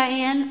 Sandy, and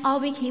Diane, all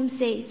became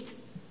saved.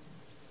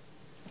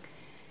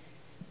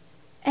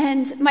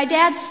 And my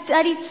dad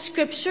studied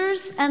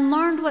scriptures and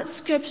learned what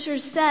scripture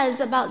says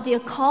about the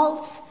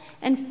occult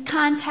and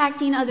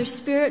contacting other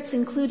spirits,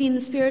 including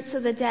the spirits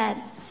of the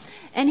dead.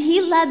 And he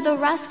led the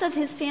rest of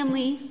his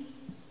family,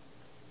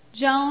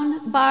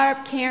 Joan,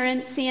 Barb,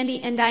 Karen,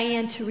 Sandy, and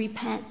Diane, to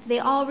repent. They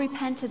all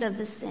repented of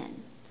the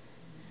sin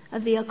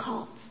of the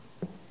occult.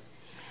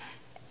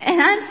 And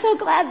I'm so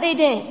glad they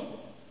did.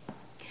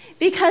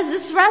 Because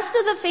this rest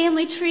of the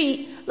family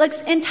tree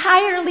looks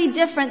entirely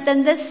different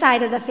than this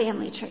side of the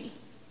family tree.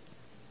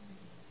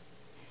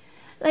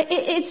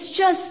 It's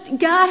just,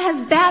 God has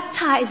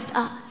baptized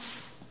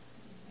us.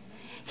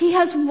 He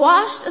has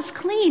washed us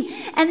clean.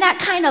 And that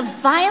kind of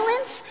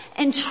violence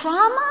and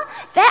trauma,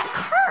 that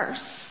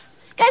curse.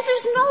 Guys,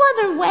 there's no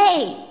other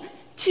way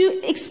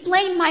to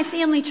explain my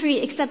family tree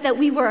except that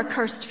we were a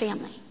cursed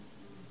family.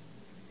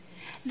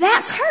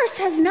 That curse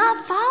has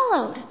not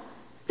followed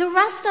the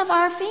rest of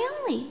our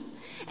family.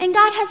 And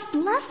God has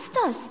blessed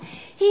us.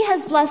 He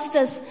has blessed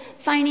us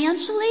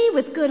financially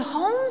with good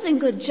homes and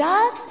good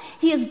jobs.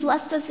 He has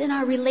blessed us in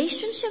our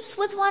relationships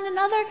with one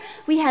another.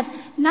 We have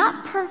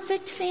not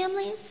perfect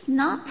families,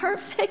 not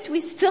perfect. We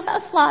still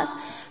have flaws,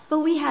 but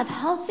we have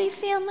healthy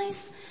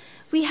families.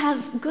 We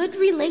have good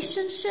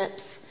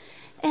relationships.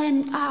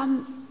 And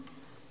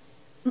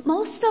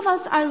most of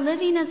us are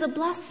living as a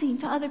blessing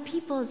to other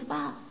people as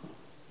well.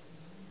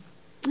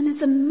 And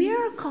it's a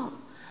miracle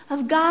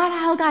of God,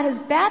 how God has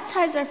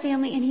baptized our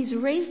family and He's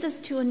raised us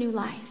to a new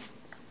life.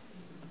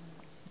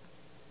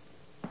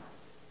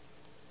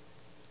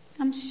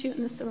 I'm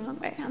shooting this the wrong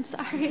way. I'm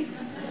sorry.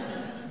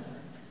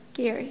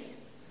 Gary.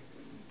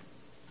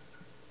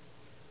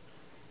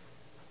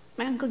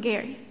 My Uncle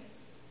Gary.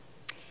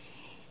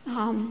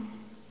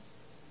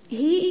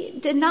 He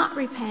did not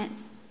repent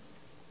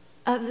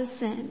of the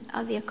sin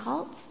of the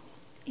occult.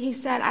 He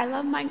said, I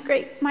love my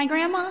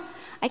grandma.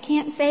 I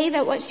can't say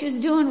that what she was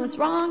doing was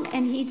wrong,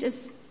 and he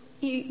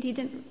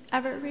didn't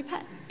ever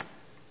repent.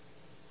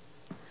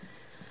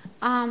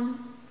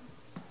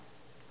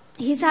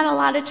 He's had a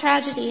lot of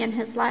tragedy in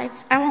his life.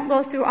 I won't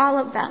go through all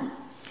of them.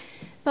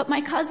 But my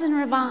cousin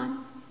Ravon,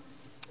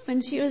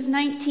 when she was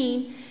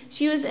 19,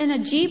 she was in a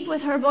Jeep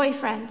with her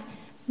boyfriend,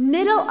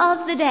 middle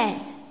of the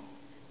day.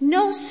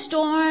 No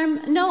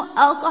storm, no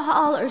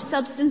alcohol or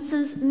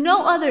substances,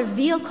 no other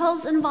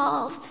vehicles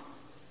involved.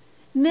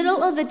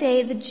 Middle of the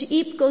day, the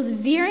Jeep goes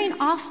veering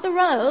off the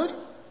road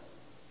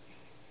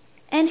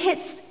and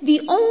hits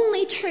the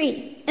only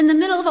tree in the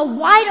middle of a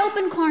wide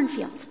open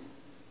cornfield.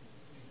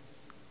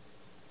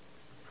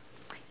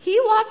 He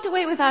walked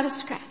away without a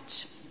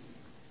scratch.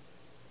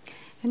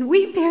 And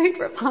we buried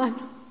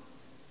Ravon.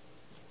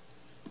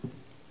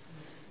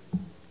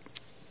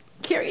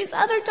 Carrie's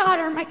other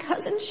daughter, my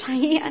cousin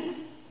Cheyenne,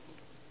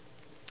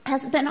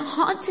 has been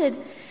haunted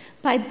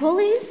by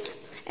bullies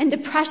and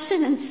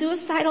depression and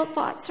suicidal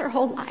thoughts her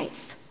whole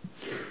life.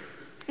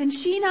 And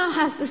she now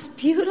has this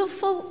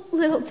beautiful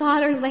little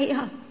daughter,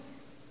 Leah,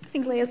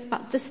 think Leia's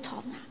about this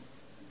tall now,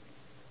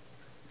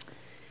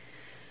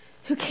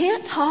 who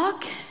can't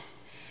talk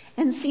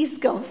and sees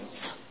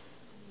ghosts.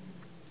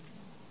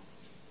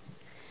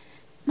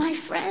 My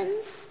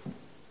friends,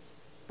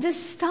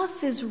 this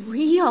stuff is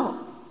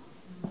real.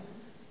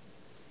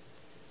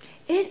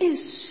 It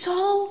is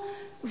so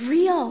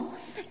real.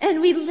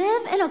 And we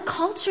live in a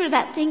culture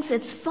that thinks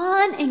it's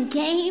fun and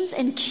games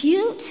and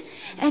cute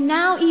and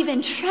now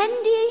even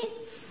trendy.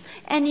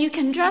 And you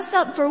can dress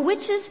up for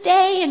Witches'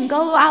 Day and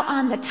go out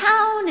on the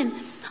town and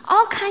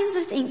all kinds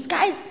of things.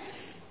 Guys,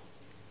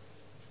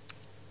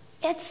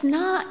 it's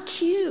not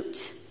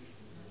cute.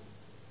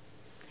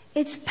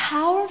 It's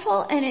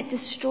powerful and it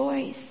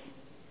destroys.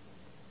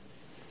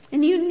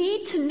 And you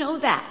need to know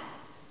that.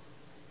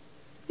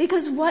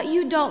 Because what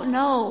you don't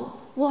know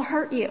will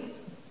hurt you.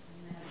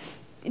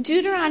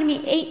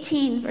 Deuteronomy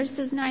 18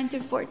 verses 9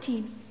 through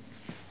 14.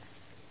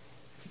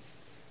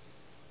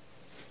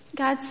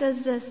 God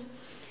says this.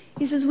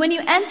 He says, when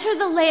you enter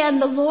the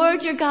land the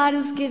Lord your God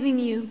is giving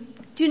you,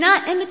 do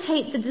not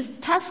imitate the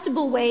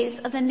detestable ways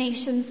of the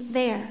nations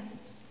there.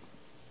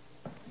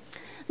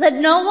 Let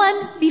no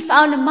one be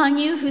found among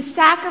you who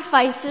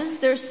sacrifices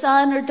their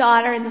son or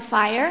daughter in the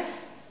fire,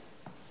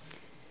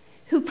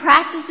 who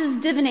practices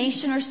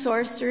divination or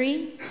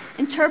sorcery,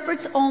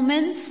 interprets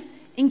omens,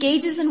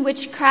 engages in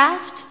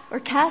witchcraft, or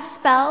casts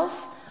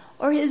spells,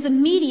 or is a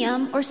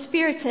medium or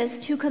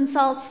spiritist who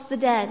consults the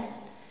dead.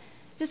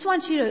 Just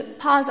want you to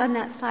pause on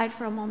that slide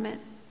for a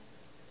moment.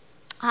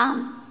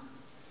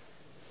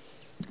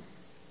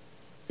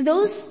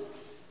 Those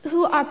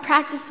who are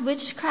practice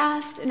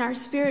witchcraft and are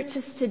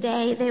spiritists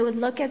today, they would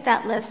look at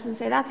that list and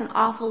say, that's an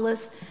awful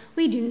list.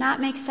 We do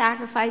not make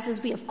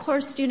sacrifices. We of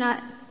course do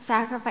not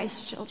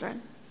sacrifice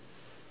children.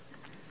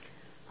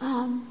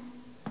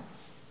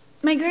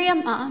 My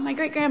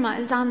great-grandma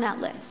is on that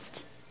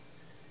list.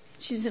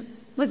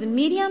 Was a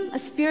medium, a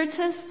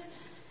spiritist.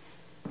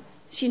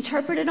 She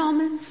interpreted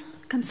omens,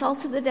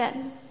 consulted the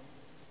dead.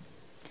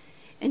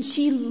 And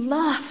she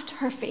loved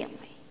her family.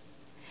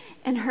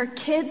 And her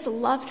kids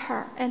loved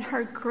her, and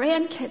her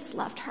grandkids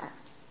loved her.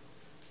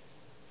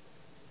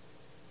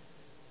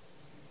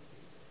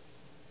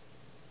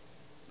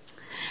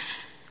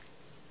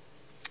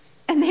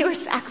 And they were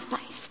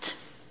sacrificed.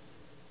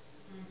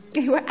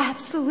 They were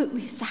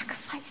absolutely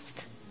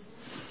sacrificed.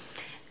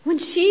 When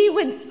she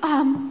would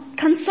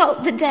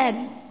consult the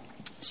dead,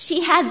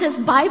 she had this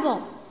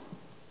Bible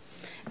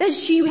that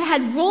she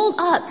had rolled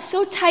up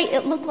so tight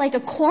it looked like a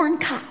corn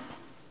cob.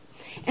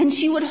 And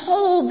she would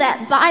hold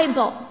that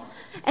Bible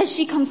as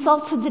she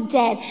consulted the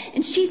dead.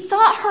 And she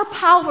thought her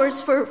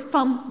powers were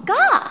from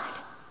God.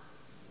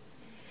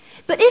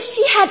 But if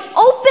she had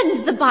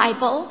opened the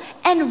Bible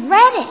and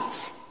read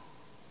it,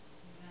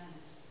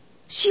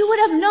 she would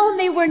have known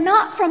they were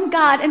not from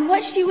God, and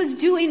what she was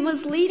doing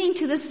was leading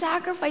to the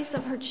sacrifice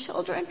of her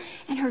children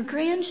and her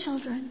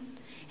grandchildren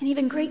and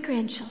even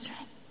great-grandchildren.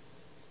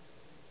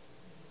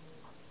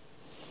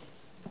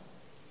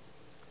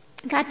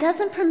 God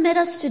doesn't permit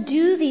us to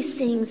do these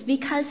things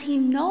because He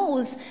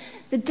knows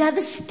the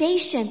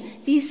devastation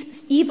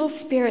these evil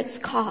spirits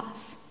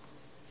cause.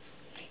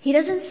 He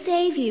doesn't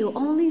save you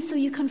only so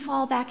you can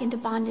fall back into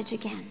bondage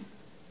again.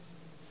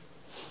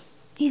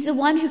 He's the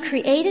one who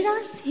created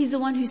us. He's the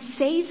one who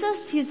saves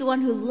us. He's the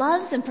one who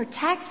loves and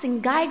protects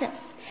and guides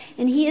us.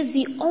 And He is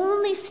the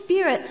only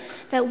Spirit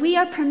that we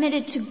are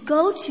permitted to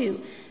go to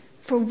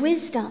for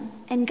wisdom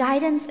and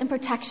guidance and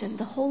protection,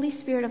 the Holy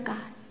Spirit of God.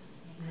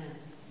 Amen.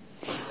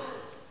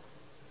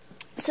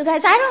 So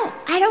guys,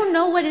 I don't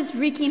know what is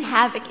wreaking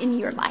havoc in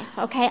your life,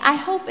 okay? I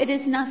hope it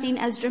is nothing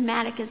as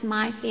dramatic as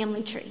my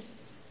family tree.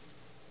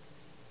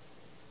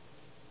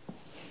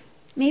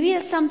 Maybe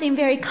it's something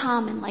very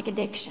common like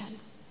addiction.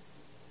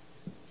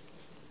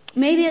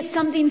 Maybe it's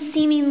something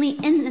seemingly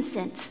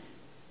innocent,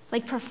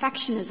 like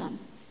perfectionism.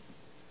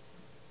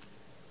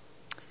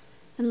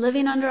 And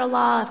living under a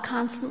law of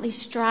constantly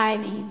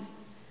striving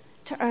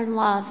to earn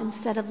love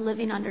instead of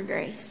living under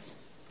grace.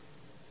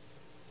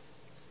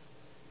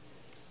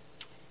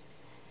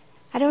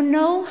 I don't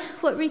know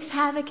what wreaks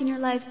havoc in your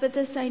life, but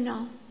this I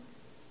know.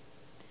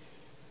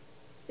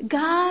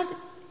 God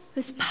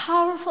was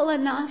powerful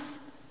enough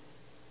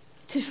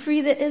to free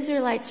the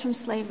Israelites from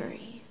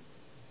slavery.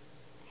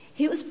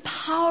 He was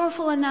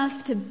powerful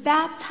enough to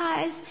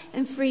baptize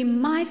and free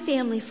my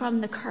family from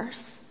the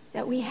curse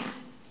that we had.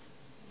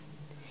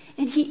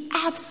 And He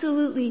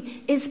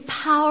absolutely is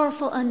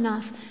powerful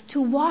enough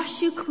to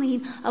wash you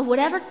clean of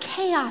whatever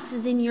chaos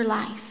is in your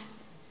life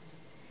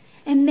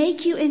and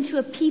make you into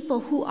a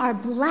people who are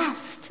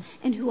blessed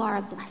and who are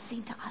a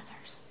blessing to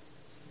others.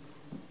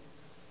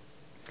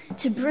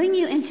 To bring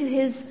you into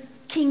His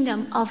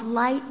kingdom of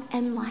light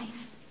and life.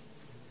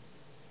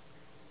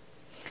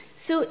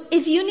 So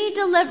if you need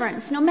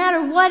deliverance, no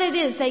matter what it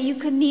is that you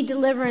could need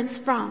deliverance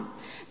from,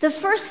 the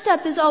first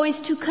step is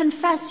always to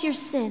confess your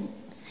sin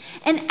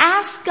and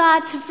ask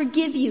God to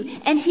forgive you.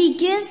 And He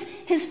gives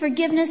His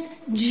forgiveness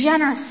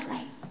generously.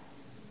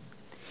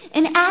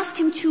 And ask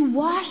Him to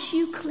wash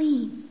you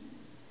clean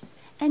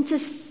and to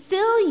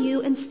fill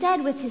you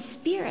instead with His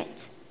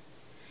Spirit,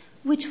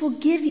 which will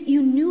give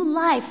you new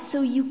life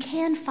so you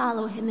can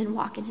follow him and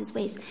walk in his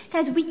ways.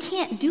 Guys, we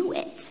can't do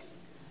it.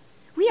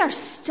 We are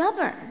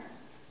stubborn.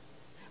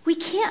 We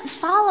can't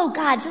follow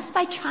God just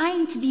by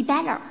trying to be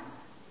better.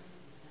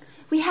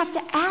 We have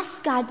to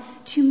ask God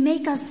to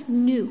make us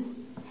new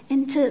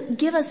and to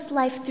give us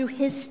life through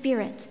his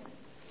Spirit.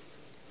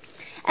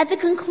 At the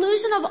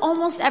conclusion of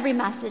almost every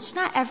message,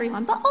 not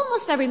everyone, but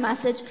almost every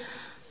message,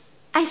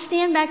 I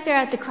stand back there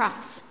at the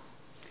cross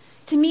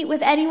to meet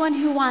with anyone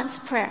who wants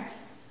prayer.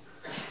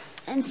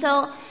 And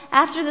so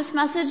after this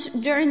message,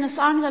 during the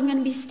songs, I'm going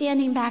to be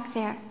standing back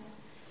there.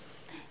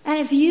 And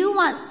if you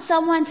want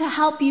someone to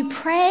help you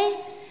pray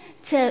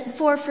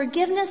for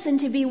forgiveness and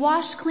to be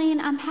washed clean,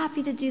 I'm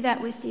happy to do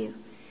that with you.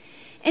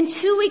 In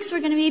 2 weeks, we're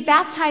going to be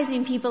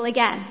baptizing people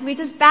again. We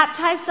just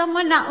baptized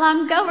someone not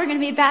long ago. We're going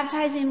to be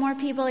baptizing more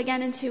people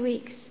again in 2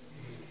 weeks.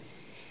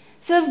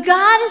 So if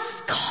God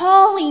is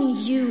calling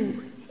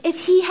you, if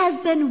he has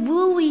been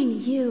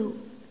wooing you,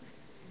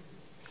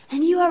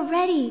 and you are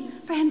ready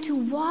for him to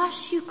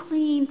wash you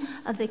clean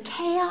of the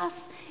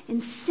chaos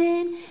and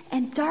sin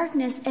and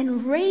darkness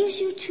and raise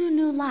you to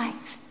new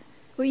life,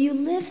 where you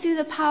live through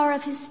the power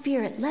of his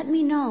Spirit, let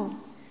me know.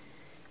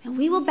 And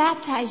we will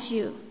baptize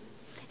you.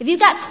 If you've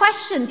got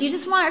questions, you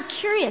just are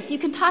curious, you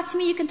can talk to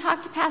me, you can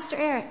talk to Pastor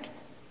Eric.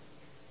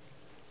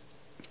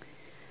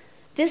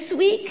 This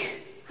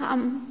week,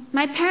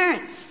 my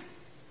parents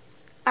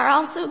are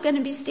also going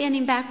to be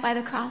standing back by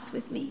the cross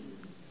with me.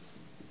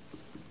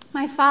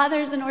 My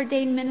father's an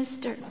ordained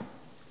minister,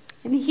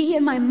 and he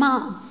and my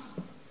mom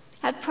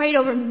have prayed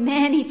over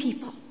many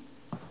people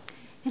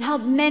and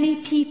helped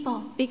many people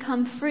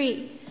become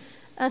free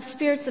of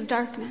spirits of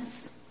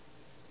darkness.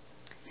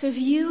 So if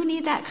you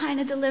need that kind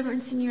of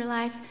deliverance in your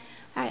life,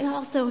 I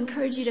also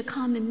encourage you to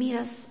come and meet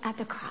us at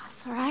the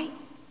cross, all right?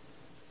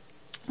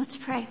 Let's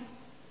pray.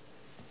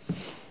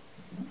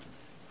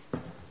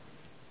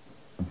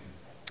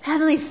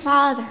 Heavenly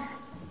Father,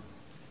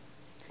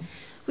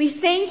 we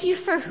thank you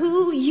for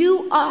who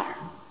you are.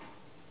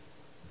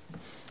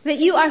 That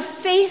you are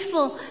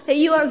faithful, that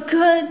you are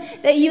good,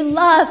 that you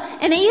love.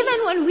 And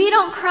even when we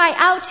don't cry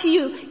out to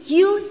you,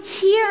 you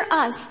hear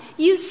us,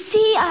 you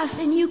see us,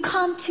 and you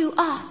come to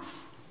us.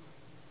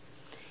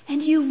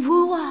 And you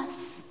woo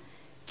us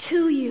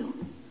to you.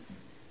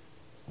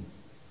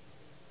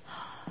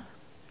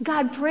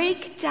 God,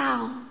 break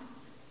down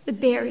the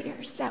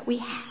barriers that we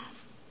have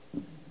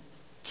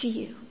to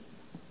you.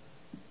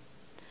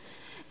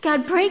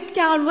 God, break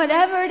down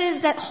whatever it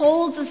is that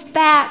holds us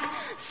back.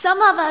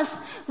 Some of us,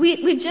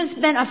 we've just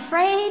been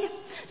afraid.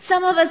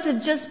 Some of us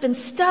have just been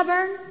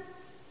stubborn.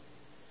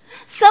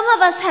 Some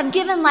of us have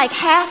given like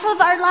half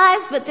of our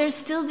lives, but there's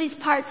still these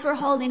parts we're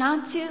holding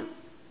on to.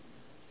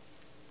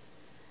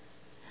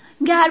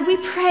 God, we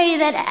pray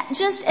that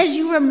just as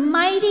you were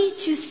mighty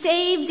to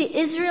save the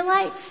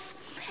Israelites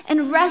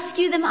and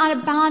rescue them out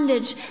of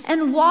bondage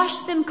and wash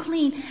them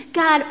clean,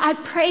 God, I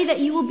pray that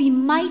you will be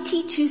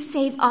mighty to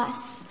save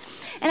us.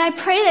 And I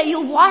pray that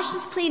you'll wash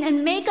us clean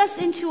and make us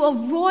into a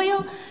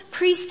royal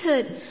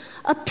priesthood,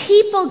 a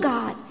people,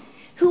 God,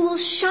 who will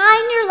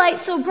shine your light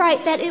so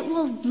bright that it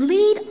will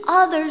lead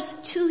others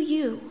to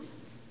you.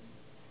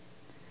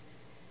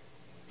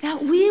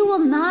 That we will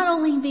not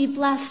only be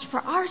blessed for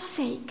our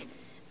sake,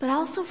 but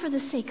also for the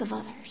sake of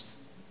others.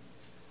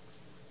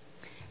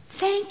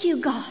 Thank you,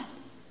 God,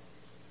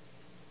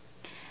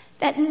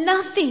 that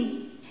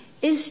nothing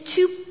is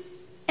too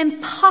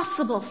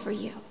impossible for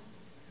you.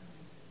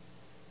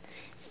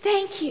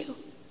 Thank you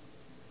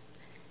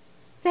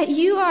that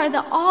you are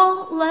the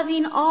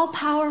all-loving,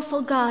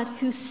 all-powerful God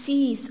who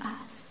sees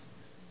us.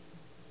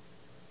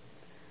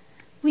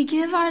 We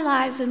give our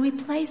lives and we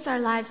place our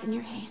lives in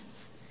your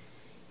hands.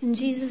 In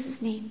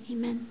Jesus' name,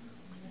 amen.